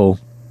Noriko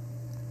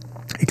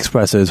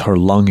expresses her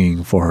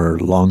longing for her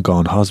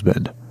long-gone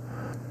husband.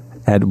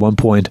 At one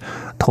point,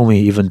 Tomi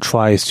even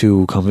tries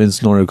to convince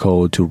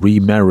Noriko to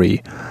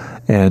remarry,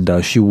 and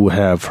she will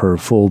have her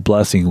full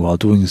blessing while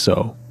doing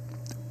so.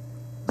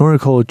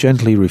 Noriko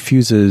gently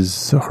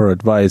refuses her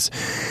advice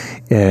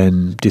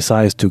and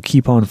decides to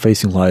keep on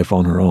facing life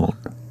on her own.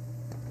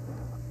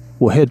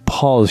 We'll hit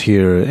pause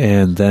here,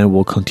 and then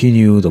we'll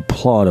continue the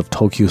plot of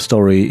Tokyo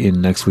Story in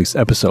next week's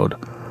episode.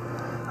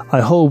 I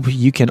hope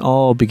you can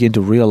all begin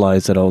to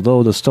realize that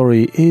although the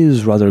story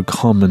is rather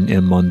common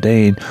and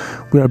mundane,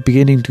 we are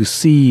beginning to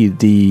see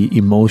the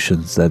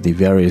emotions that the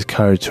various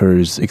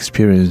characters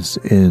experience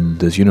in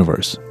this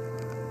universe.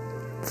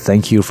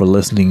 Thank you for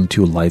listening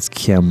to Lights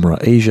Camera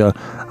Asia.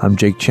 I'm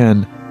Jake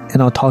Chen,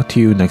 and I'll talk to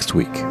you next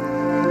week.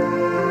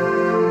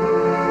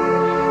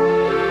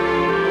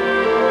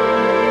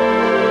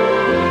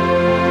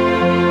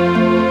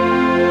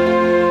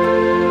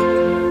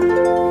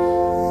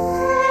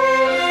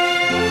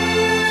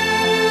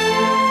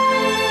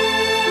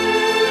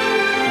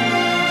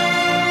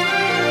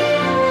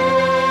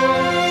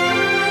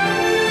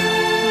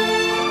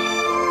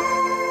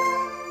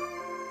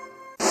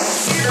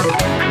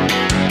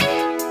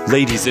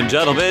 Ladies and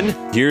gentlemen,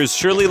 here's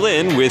Shirley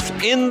Lin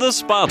with In the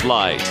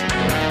Spotlight.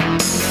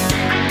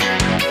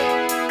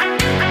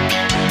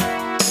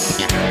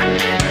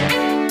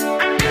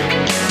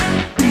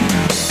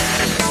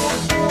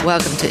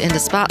 Welcome to In the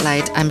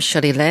Spotlight. I'm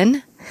Shirley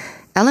Lin.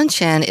 Alan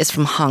Chen is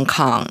from Hong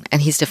Kong,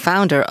 and he's the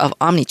founder of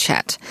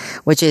OmniChat,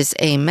 which is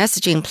a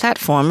messaging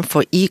platform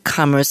for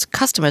e-commerce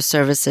customer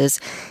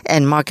services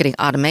and marketing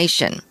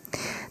automation.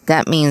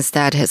 That means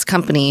that his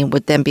company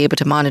would then be able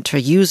to monitor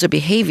user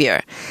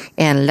behavior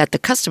and let the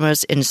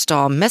customers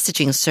install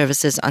messaging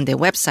services on their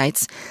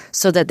websites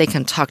so that they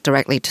can talk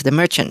directly to the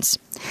merchants.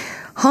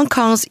 Hong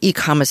Kong's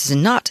e-commerce is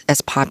not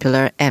as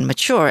popular and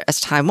mature as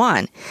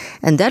Taiwan,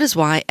 and that is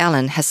why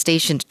Alan has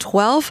stationed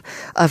 12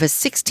 of his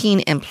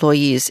 16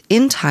 employees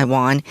in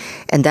Taiwan,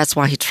 and that's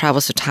why he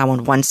travels to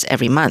Taiwan once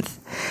every month.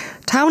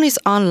 Taiwanese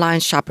online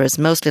shoppers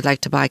mostly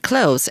like to buy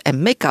clothes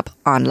and makeup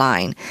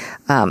online,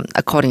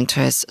 according to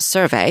his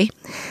survey.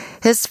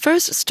 His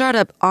first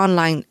startup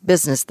online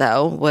business,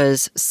 though,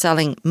 was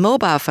selling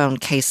mobile phone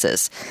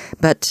cases,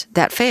 but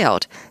that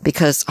failed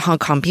because Hong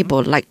Kong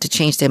people like to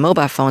change their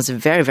mobile phones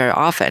very, very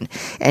often,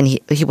 and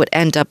he would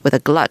end up with a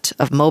glut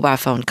of mobile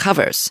phone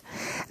covers.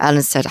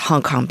 Alan said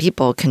Hong Kong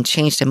people can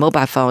change their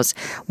mobile phones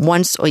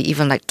once or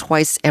even like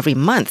twice every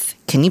month.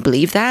 Can you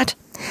believe that?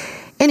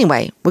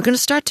 Anyway, we're going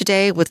to start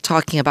today with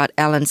talking about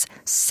Alan's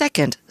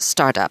second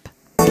startup.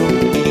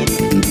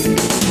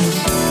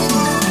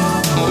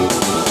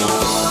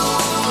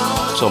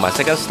 So my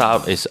second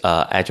startup is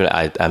actually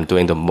I'm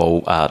doing the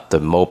mobile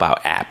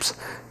apps.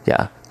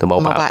 Yeah, the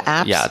mobile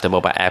apps. Yeah, the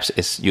mobile apps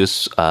is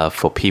used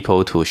for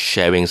people to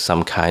sharing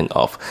some kind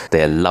of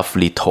their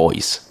lovely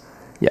toys.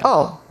 Yeah.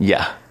 Oh.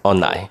 Yeah,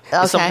 online.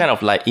 Okay. It's some kind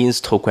of like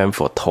Instagram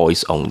for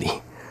toys only.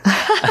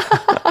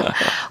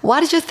 Why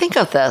did you think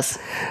of this?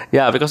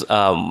 Yeah, because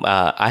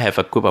I have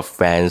a group of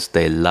friends.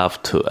 They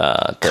love to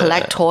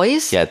collect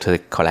toys. Yeah, to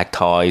collect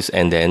toys,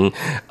 and then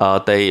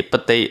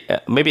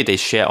maybe they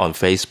share on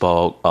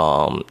Facebook.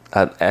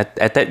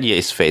 At that year,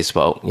 it's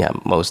Facebook. Yeah,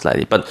 most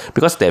likely. But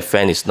because their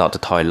friend is not a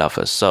toy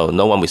lover, so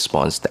no one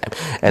responds them.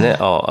 And then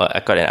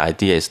I got an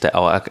idea is that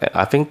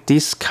I think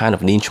this kind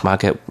of niche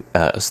market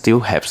still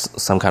have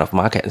some kind of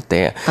market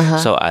there.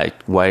 So I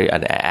write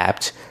an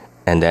app.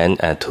 And then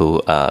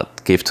to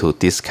give to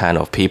this kind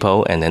of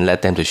people, and then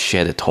let them to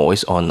share the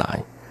toys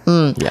online.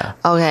 Yeah.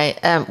 Okay.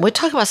 We're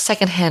talking about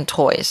secondhand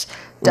toys.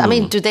 I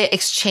mean, do they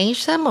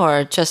exchange them,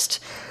 or just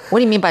what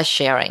do you mean by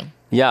sharing?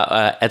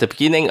 Yeah. At the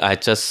beginning, I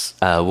just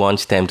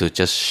want them to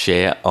just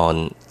share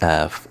on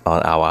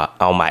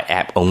my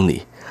app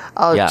only.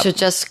 Oh, yeah. To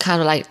just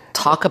kind of like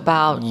talk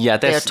about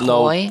their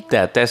toy?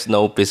 There's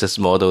no business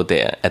model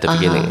there at the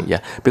beginning. Yeah,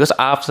 because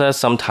after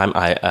some time,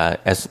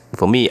 as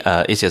for me,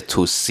 it's just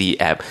to see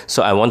app.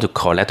 So I want to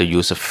collect the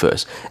user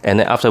first, and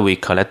then after we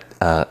collect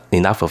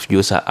enough of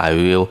user, I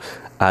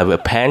will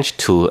plan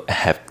to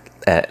have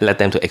let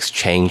them to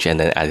exchange, and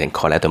then I can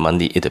collect the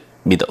money in the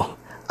middle.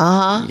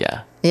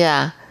 Yeah.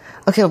 Yeah.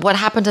 Okay, what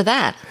happened to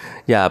that?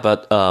 Yeah,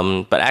 but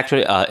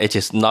actually, it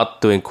is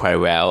not doing quite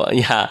well.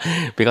 Yeah,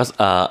 because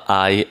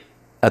the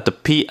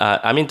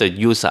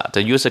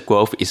user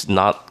growth is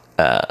not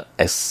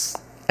as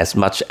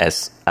much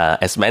as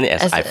many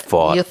as I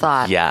thought. You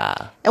thought. Yeah.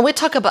 And we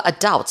talk about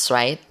adults,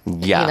 right?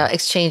 Yeah. You know,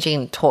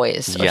 exchanging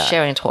toys or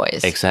sharing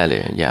toys.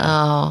 Exactly. Yeah.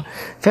 Oh,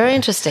 very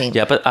interesting.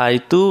 Yeah, but I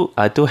do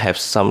have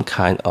some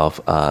kind of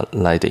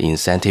like the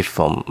incentive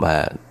from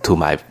to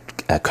my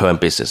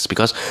current business,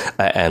 because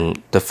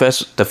and the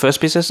first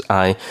business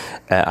I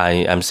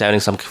am selling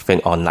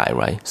something online,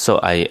 right? So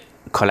I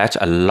collect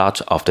a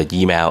lot of the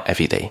email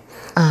every day.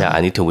 Yeah,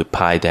 I need to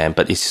reply them,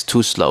 but it's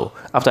too slow.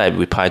 After I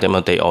reply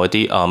them, they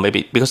already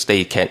maybe because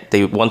they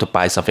want to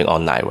buy something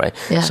online, right?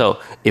 Yeah. So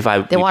if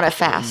they want it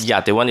fast.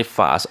 Yeah, they want it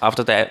fast.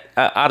 After that,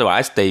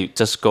 otherwise they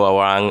just go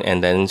around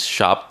and then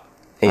shop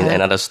in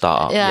another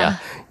store. Yeah.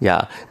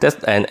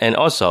 That's and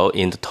also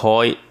in the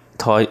toy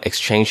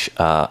exchange,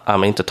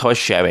 the toy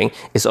sharing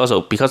is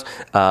also because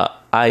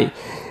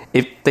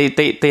if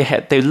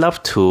they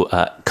love to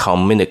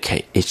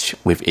communicate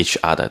with each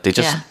other. They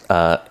just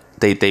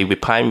they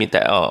reply me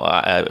that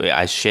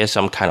I share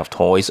some kind of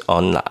toys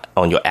on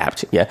your app.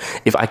 Yeah,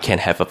 if I can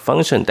have a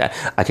function that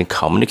I can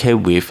communicate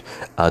with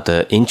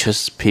the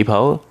interest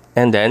people,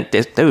 and then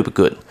that will be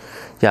good.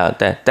 Yeah,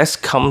 that's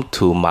come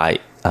to my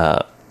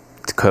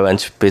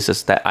current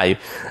business that if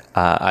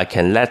I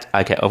can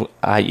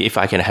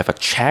have a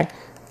chat,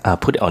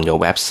 put it on your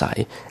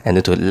website,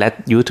 and to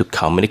let you to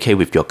communicate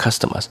with your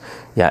customers.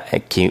 Yeah,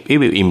 it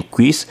will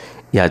increase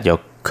your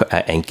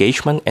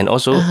engagement and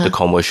also the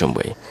conversion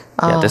rate.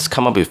 Yeah, let's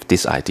come up with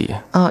this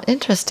idea. Oh,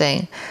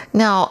 interesting.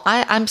 Now,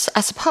 I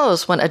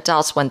suppose when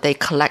they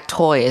collect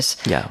toys,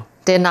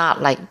 they're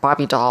not like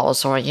Barbie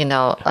dolls or,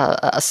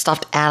 a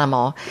stuffed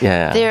animal.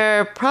 Yeah.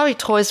 They're probably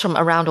toys from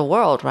around the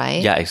world,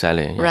 right? Yeah,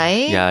 exactly. Yeah.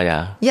 Right?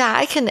 Yeah. Yeah,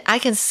 I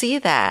can see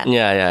that.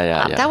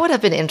 Yeah. That would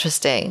have been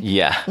interesting.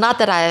 Yeah. Not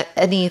that I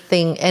have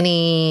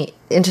any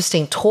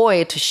interesting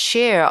toy to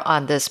share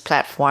on this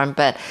platform,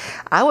 but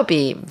I would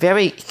be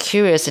very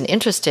curious and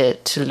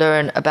interested to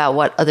learn about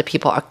what other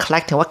people are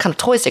collecting, what kind of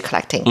toys they're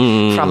collecting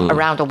from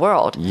around the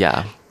world.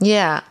 Yeah.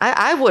 Yeah,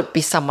 I would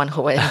be someone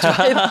who would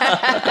enjoy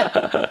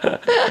that.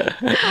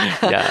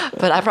 Yeah.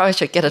 But I probably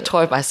should get a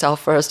toy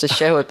myself first to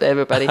share with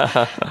everybody.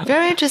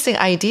 Very interesting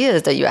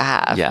ideas that you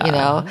have.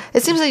 Yeah.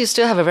 It seems like you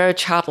still have a very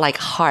childlike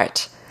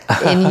heart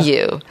in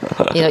you.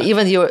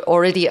 Even you're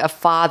already a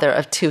father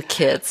of 2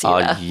 kids.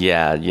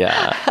 Yeah.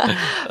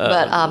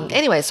 But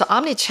anyway, so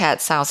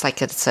OmniChat sounds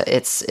like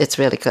it's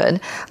really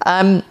good.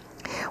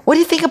 What do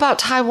you think about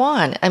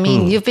Taiwan? I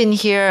mean, you've been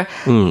here.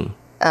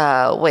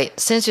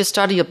 Since you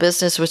started your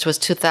business, which was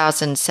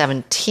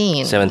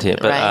 2017.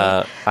 But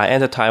right? I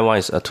entered Taiwan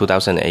is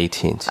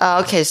 2018.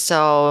 Okay,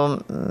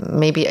 so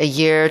maybe a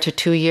year to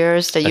 2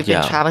 years that you've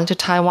been traveling to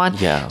Taiwan.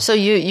 Yeah. So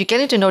you're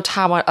getting to know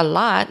Taiwan a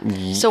lot.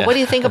 So what do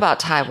you think about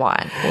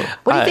Taiwan?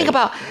 What do you think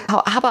about,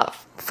 how about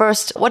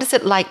first, what is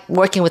it like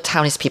working with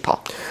Taiwanese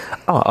people?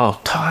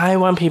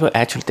 Taiwan people,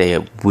 actually, they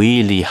are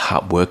really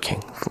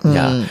hardworking.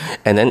 Yeah.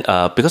 And then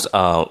because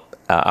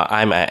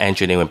I'm an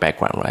engineering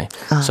background, right?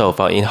 So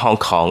in Hong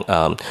Kong,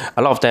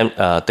 a lot of them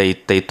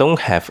they don't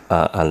have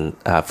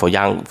for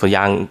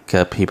young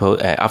people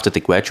after they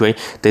graduate,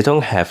 they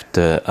don't have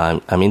the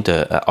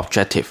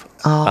objective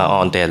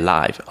on their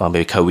life or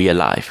maybe career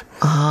life.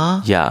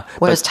 Yeah.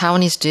 Whereas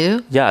Taiwanese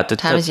do? Yeah, the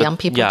Taiwanese young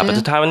people do? Yeah, but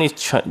the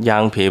Taiwanese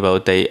young people,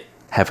 they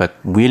have a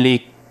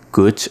really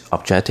good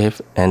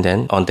objective and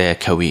then on their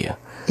career.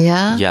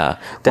 Yeah? Yeah.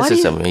 This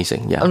is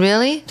amazing. Yeah.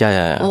 Really?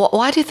 Yeah.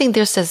 Why do you think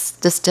there's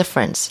this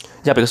difference?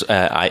 Yeah, because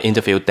I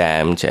interviewed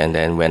them, and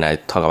then when I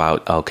talk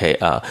about,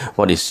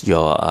 what is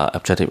your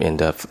objective in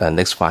the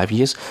next 5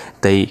 years,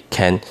 they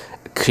can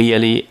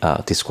clearly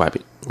describe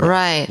it.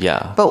 Right.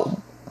 Yeah. But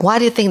why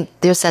do you think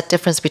there's that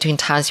difference between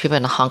Taiwanese people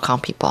and the Hong Kong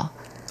people?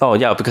 Oh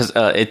yeah, because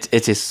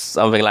it is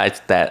something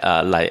like that.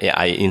 Like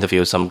I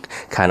interviewed some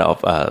kind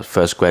of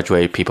first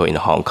graduate people in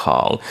Hong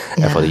Kong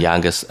for the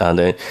youngest, and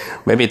then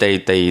maybe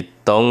they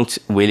don't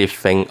really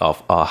think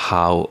of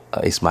how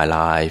is my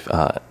life.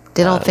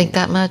 They don't think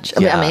that much.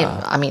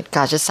 I mean,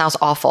 gosh, it sounds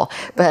awful,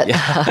 but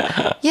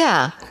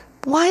yeah.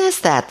 Why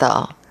is that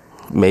though?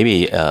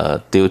 Maybe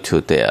due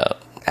to their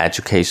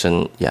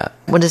education. Yeah.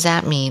 What does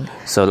that mean?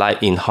 So,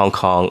 like in Hong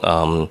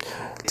Kong,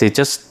 they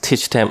just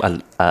teach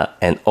them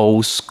an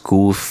old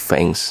school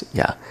things,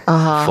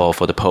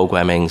 for the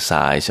programming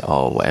side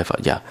or whatever,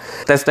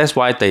 That's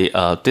why they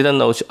didn't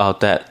know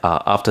that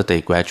after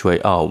they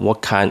graduate,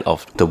 what kind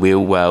of the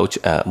real world,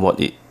 what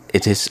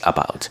it is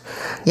about.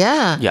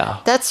 Yeah.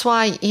 That's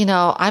why,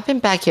 I've been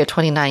back here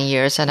 29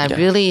 years, and I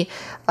really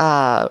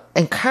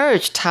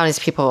encourage Taiwanese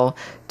people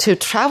to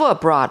travel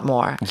abroad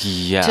more,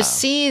 to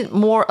see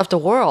more of the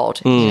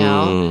world,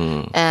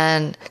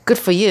 and good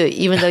for you,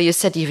 even though you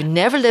said you've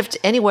never lived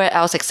anywhere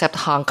else except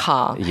Hong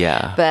Kong.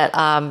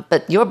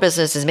 But your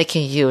business is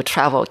making you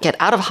travel, get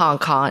out of Hong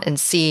Kong and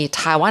see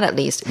Taiwan at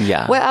least.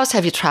 Where else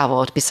have you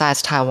traveled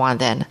besides Taiwan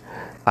then?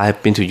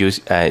 I've been to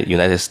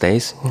United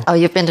States. Oh,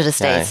 you've been to the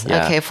States.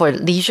 Okay, for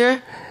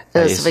leisure?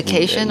 It was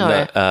vacation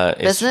or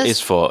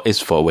business?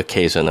 It's for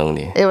vacation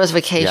only. It was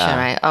vacation,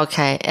 right?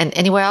 Okay. And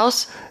anywhere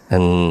else?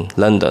 In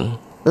London.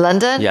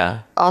 London? Yeah.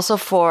 Also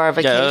for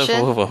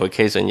vacation? Yeah, for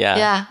vacation,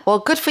 Yeah. Well,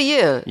 good for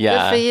you. Yeah.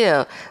 Good for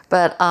you.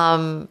 But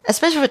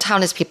especially for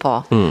Taiwanese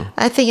people,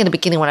 I think in the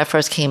beginning when I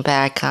first came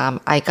back,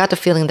 I got the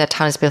feeling that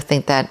Taiwanese people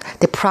think that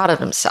they're proud of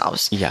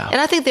themselves. Yeah.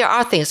 And I think there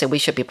are things that we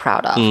should be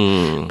proud of.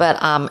 But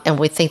and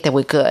we think that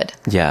we're good.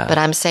 Yeah. But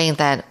I'm saying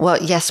that, well,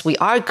 yes, we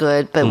are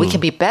good, but we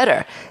can be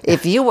better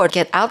if you were to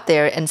get out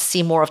there and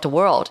see more of the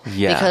world.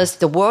 Yeah. Because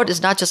the world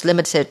is not just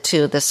limited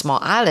to this small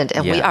island,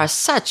 and we are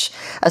such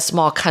a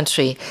small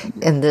country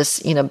in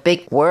this,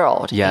 big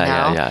world.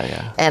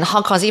 Yeah. And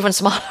Hong Kong's even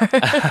smaller.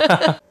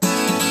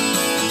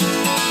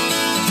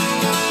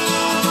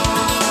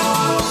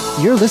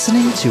 You're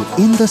listening to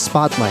In the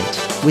Spotlight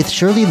with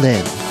Shirley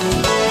Lin.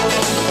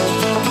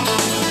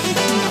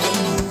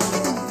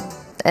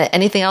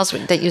 Anything else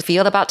that you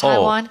feel about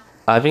Taiwan?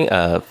 I think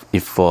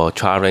if for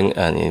traveling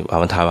in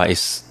Taiwan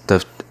is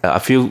I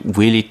feel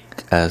really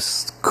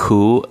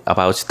cool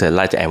about the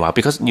light environment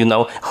because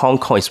Hong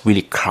Kong is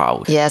really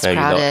crowded. Yes,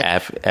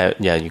 crowded.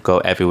 You go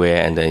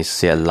everywhere and then you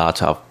see a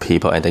lot of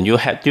people and then you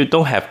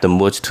don't have the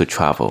mood to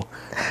travel.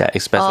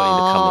 Especially in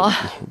the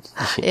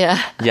coming.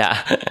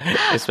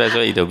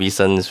 Especially in the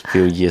recent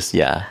few years.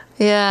 Yeah,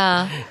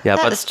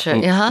 that's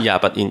true.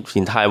 But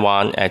in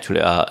Taiwan, actually,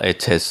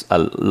 it has a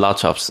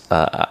lot of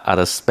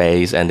other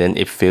space, and then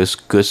it feels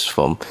good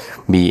for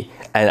me.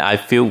 And I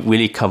feel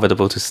really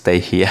comfortable to stay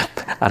here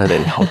other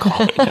than Hong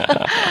Kong.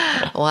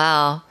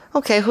 Wow.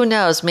 Okay, who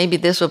knows? Maybe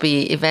this will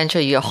be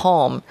eventually your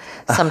home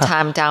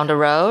sometime down the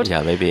road.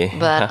 Yeah, maybe.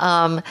 But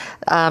I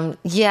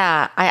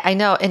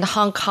know in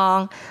Hong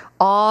Kong,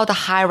 all the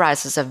high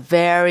rises are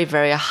very,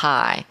 very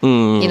high.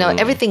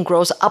 Everything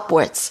grows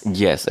upwards.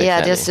 Yes, exactly.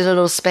 Yeah, there's a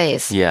little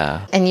space.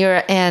 Yeah.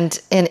 And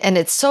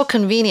it's so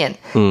convenient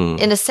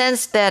in the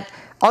sense that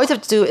all you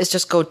have to do is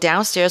just go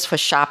downstairs for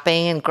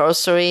shopping and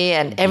grocery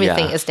and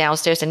everything is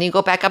downstairs and you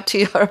go back up to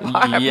your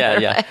apartment.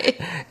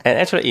 Right? And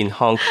actually in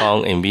Hong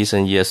Kong in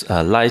recent years,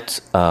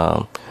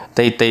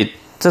 they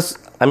just,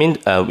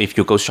 if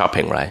you go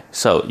shopping, right?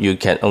 So you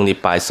can only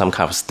buy some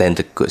kind of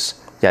standard goods.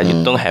 Yeah,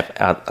 you don't have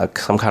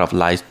some kind of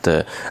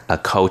the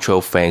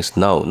cultural things.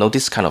 No,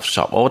 this kind of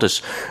shop. All the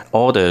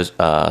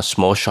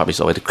small shop is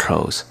already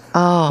closed.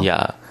 Oh.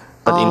 Yeah.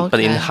 But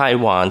in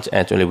Taiwan,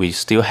 actually, we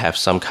still have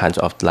some kinds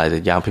of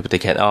the young people. They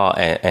can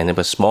and have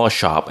a small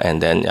shop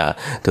and then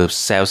to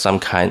sell some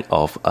kind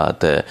of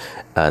the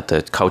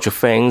culture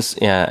things.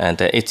 Yeah, and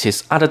it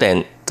is other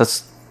than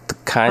just the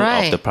kind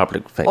of the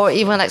public things. Or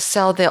even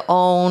sell their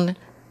own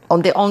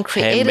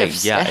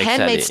creative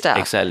handmade stuff.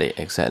 Exactly.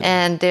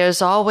 And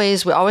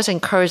we always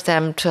encourage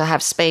them to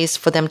have space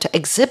for them to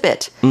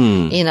exhibit,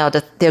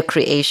 their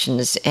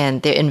creations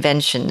and their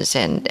inventions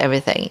and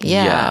everything.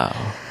 Yeah.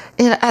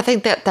 I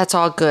think that's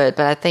all good,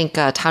 but I think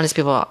Taiwanese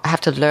people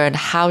have to learn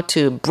how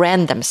to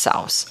brand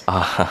themselves.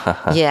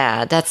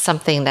 Yeah, that's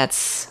something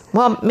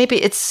maybe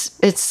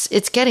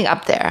it's getting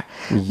up there,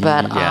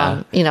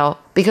 but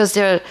because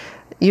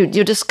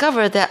you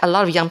discover that a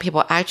lot of young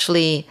people are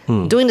actually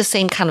doing the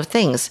same kind of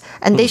things,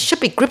 and they should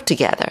be grouped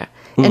together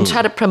and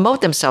try to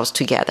promote themselves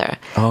together.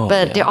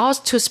 But they're all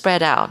too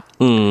spread out.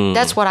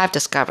 That's what I've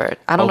discovered.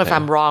 I don't know if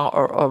I'm wrong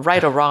or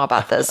right or wrong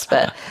about this,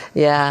 but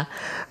yeah.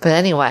 But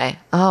anyway,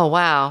 oh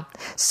wow.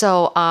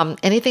 So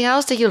anything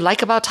else that you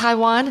like about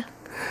Taiwan?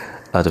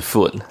 The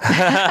food.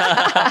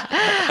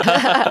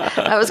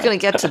 I was going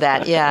to get to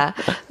that. Yeah.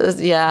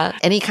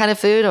 Any kind of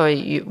food, or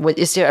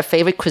is there a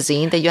favorite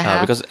cuisine that you have?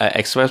 Because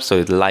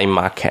especially the night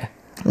market.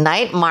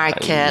 Night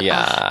market.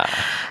 Yeah.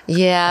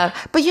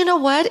 But you know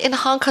what? In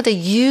Hong Kong, they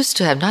used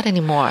to have, not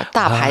anymore,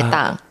 大排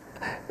档.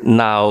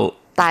 Now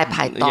大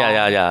排檔.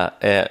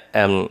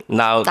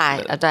 Now,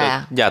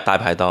 大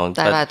排檔.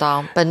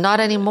 But not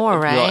anymore,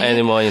 right? Not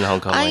anymore in Hong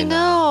Kong. I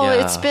know.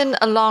 It's been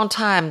a long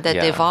time that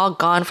they've all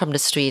gone from the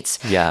streets.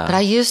 Yeah. But I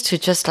used to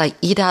just like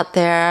eat out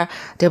there.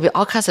 There'll be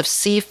all kinds of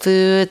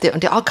seafood.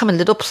 They all come in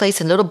little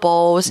plates and little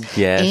bowls.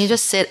 Yes. And you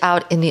just sit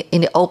out in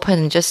the open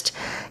and just,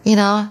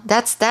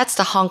 that's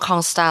the Hong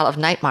Kong style of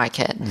night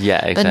market.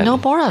 Yeah, exactly. But no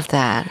more of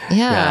that.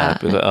 Yeah.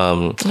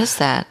 Miss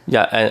that.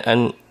 Yeah,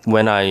 and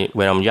when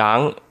I'm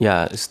young,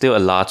 still a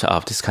lot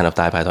of this kind of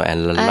Dai Pai Tong,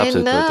 and love to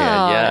go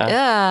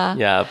there.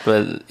 Yeah.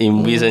 But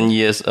in recent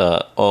years,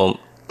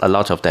 a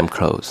lot of them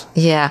close.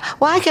 Yeah.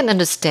 Well, I can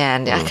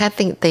understand. I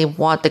think the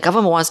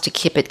government wants to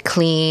keep it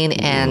clean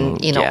and,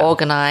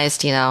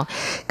 organized,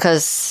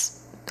 because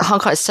Hong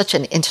Kong is such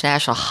an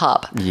international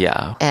hub.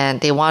 Yeah. And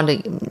they want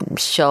to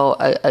show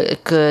a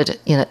good,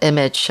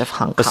 image of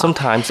Hong Kong. But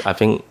sometimes I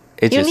think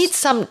you need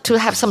to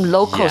have some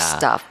local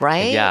stuff,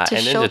 right? Yeah, to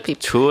and show then the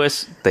people.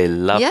 Tourists, they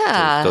love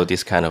to go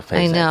this kind of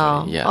place. I know.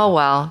 Actually. Yeah. Oh,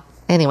 well.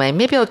 Anyway,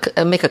 maybe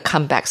I'll make a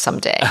comeback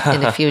someday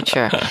in the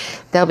future.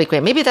 That'll be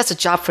great. Maybe that's a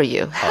job for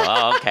you.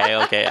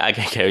 Okay. I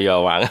can carry you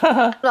around.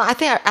 No, I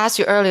think I asked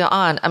you earlier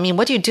on. I mean,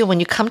 what do you do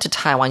when you come to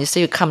Taiwan? You say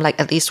you come like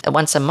at least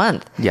once a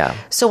month. Yeah.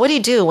 So what do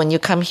you do when you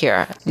come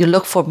here? You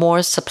look for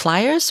more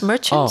suppliers,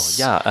 merchants?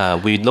 Oh, yeah.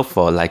 We look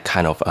for like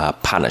kind of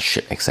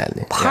partnership,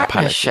 exactly.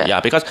 Partnership. Yeah,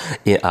 because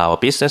in our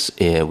business,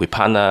 we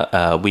partner,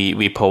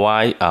 we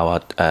provide our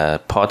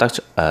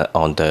product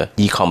on the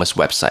e-commerce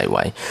website,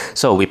 right?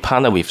 So we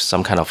partner with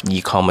some kind of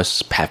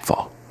e-commerce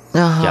platform.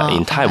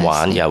 In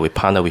Taiwan, we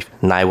partner with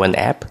 91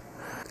 app,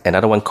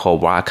 another one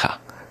called Waka.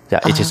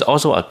 It is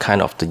also a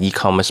kind of the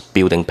e-commerce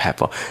building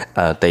platform.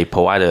 They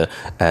provide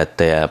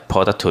their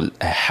product to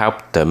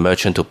help the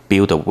merchant to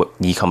build a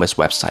e-commerce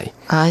website.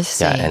 I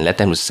see. And let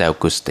them sell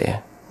goods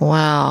there.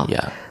 Wow.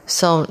 Yeah.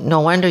 So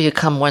no wonder you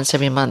come once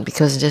every month,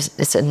 because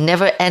it's a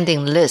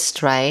never-ending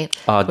list, right?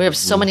 We have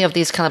so many of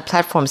these kind of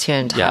platforms here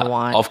in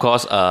Taiwan. Of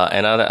course,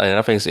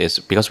 another thing is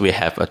because we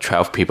have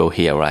 12 people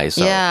here, right?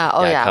 So,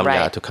 come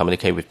right. to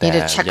communicate with them.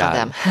 You need to check on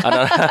them.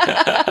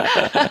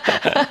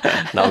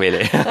 Not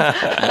really.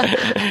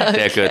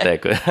 They're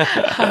good.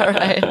 All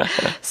right.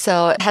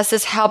 So has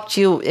this helped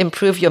you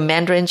improve your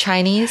Mandarin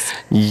Chinese?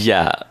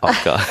 Yeah, of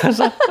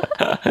course.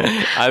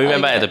 I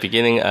remember at the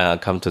beginning,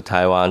 come to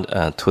Taiwan,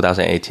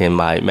 2018,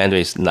 my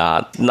Mandarin is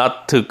not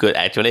too good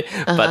actually,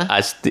 but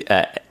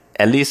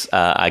at least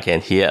I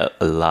can hear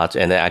a lot,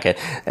 and then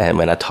and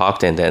when I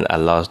talk, and then a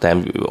lot of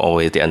them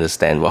always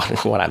understand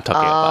what I'm talking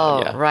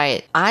about. Yeah.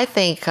 Right. I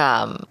think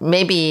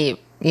maybe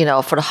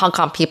for the Hong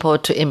Kong people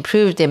to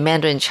improve their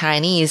Mandarin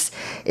Chinese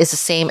is the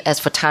same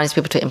as for Taiwanese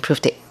people to improve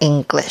their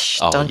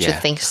English. Don't you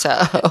think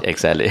so?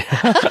 Exactly.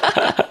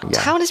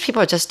 Taiwanese people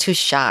are just too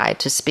shy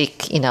to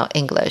speak,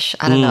 English.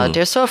 I don't know.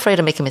 They're so afraid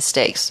of making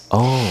mistakes.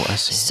 Oh, I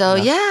see. So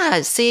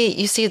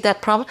you see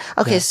that problem?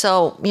 Okay,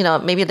 so,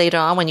 maybe later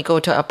on when you go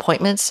to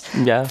appointments,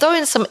 throw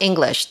in some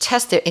English,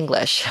 test their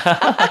English.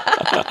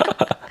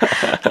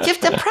 Give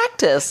them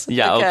practice.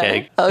 Yeah,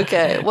 okay.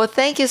 Okay. Well,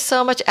 thank you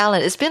so much,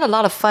 Alan. It's been a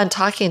lot of fun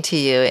talking to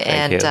you.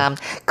 Thank you.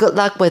 Good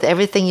luck with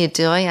everything you're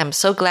doing. I'm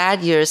so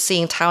glad you're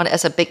seeing Taiwan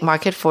as a big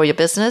market for your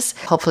business.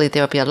 Hopefully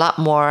there will be a lot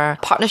more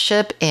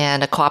partnership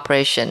and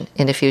cooperation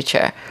in the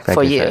future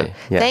for you.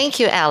 Yeah. Thank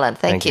you, Alan.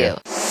 Thank you.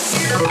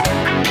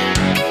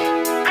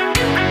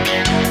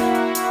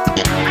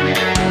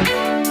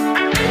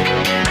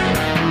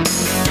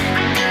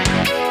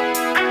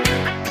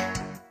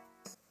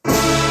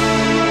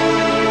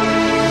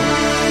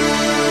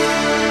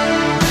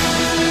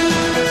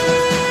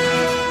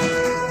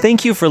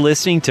 Thank you for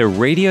listening to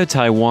Radio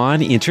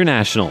Taiwan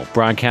International,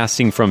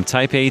 broadcasting from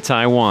Taipei,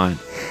 Taiwan.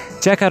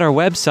 Check out our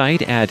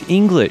website at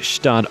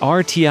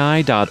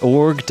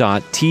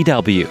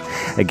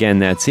english.rti.org.tw. Again,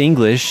 that's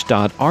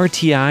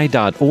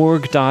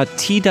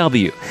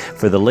english.rti.org.tw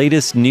for the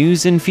latest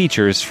news and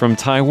features from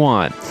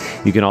Taiwan.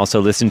 You can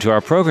also listen to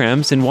our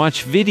programs and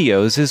watch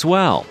videos as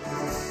well.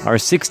 Our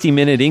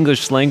 60-minute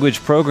English language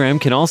program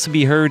can also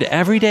be heard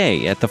every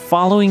day at the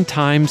following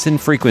times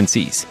and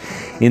frequencies.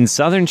 In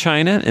southern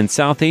China and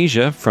South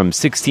Asia from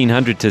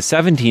 1600 to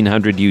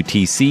 1700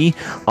 UTC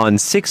on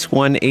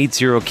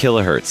 6180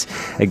 kHz.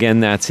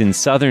 Again, that's in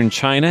southern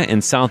China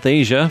and South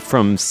Asia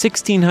from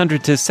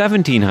 1600 to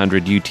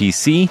 1700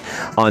 UTC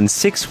on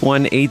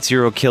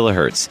 6180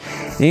 kHz.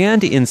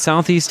 And in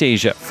Southeast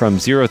Asia from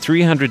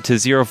 0300 to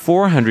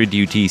 0400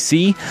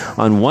 UTC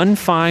on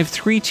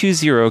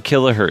 15320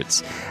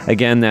 kHz.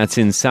 Again, that's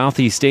in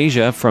Southeast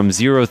Asia from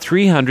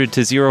 0300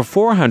 to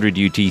 0400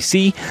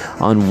 UTC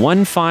on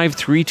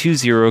 15320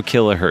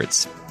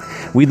 kHz.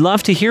 We'd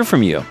love to hear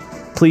from you.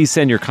 Please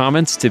send your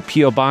comments to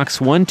P.O. Box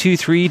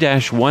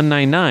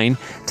 123-199,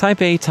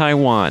 Taipei,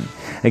 Taiwan.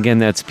 Again,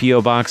 that's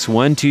P.O. Box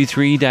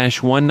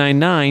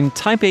 123-199,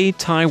 Taipei,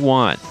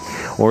 Taiwan.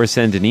 Or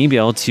send an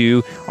email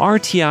to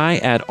rti@rti.org.tw.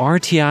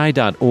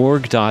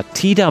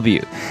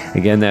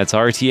 Again, that's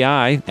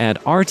rti@rti.org.tw.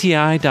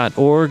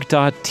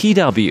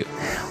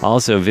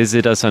 Also,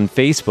 visit us on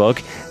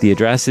Facebook. The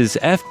address is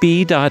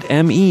fb.me/Radio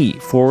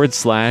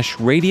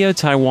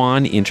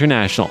Taiwan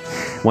International.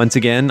 Once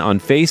again, on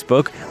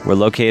Facebook, we're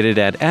located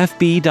at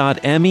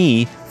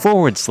fb.me/Radio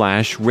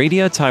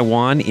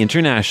Taiwan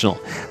International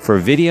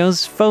for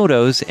videos,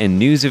 photos, and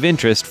news of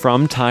interest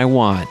from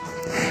Taiwan.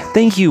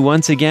 Thank you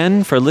once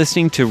again for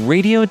listening to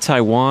Radio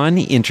Taiwan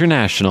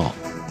International.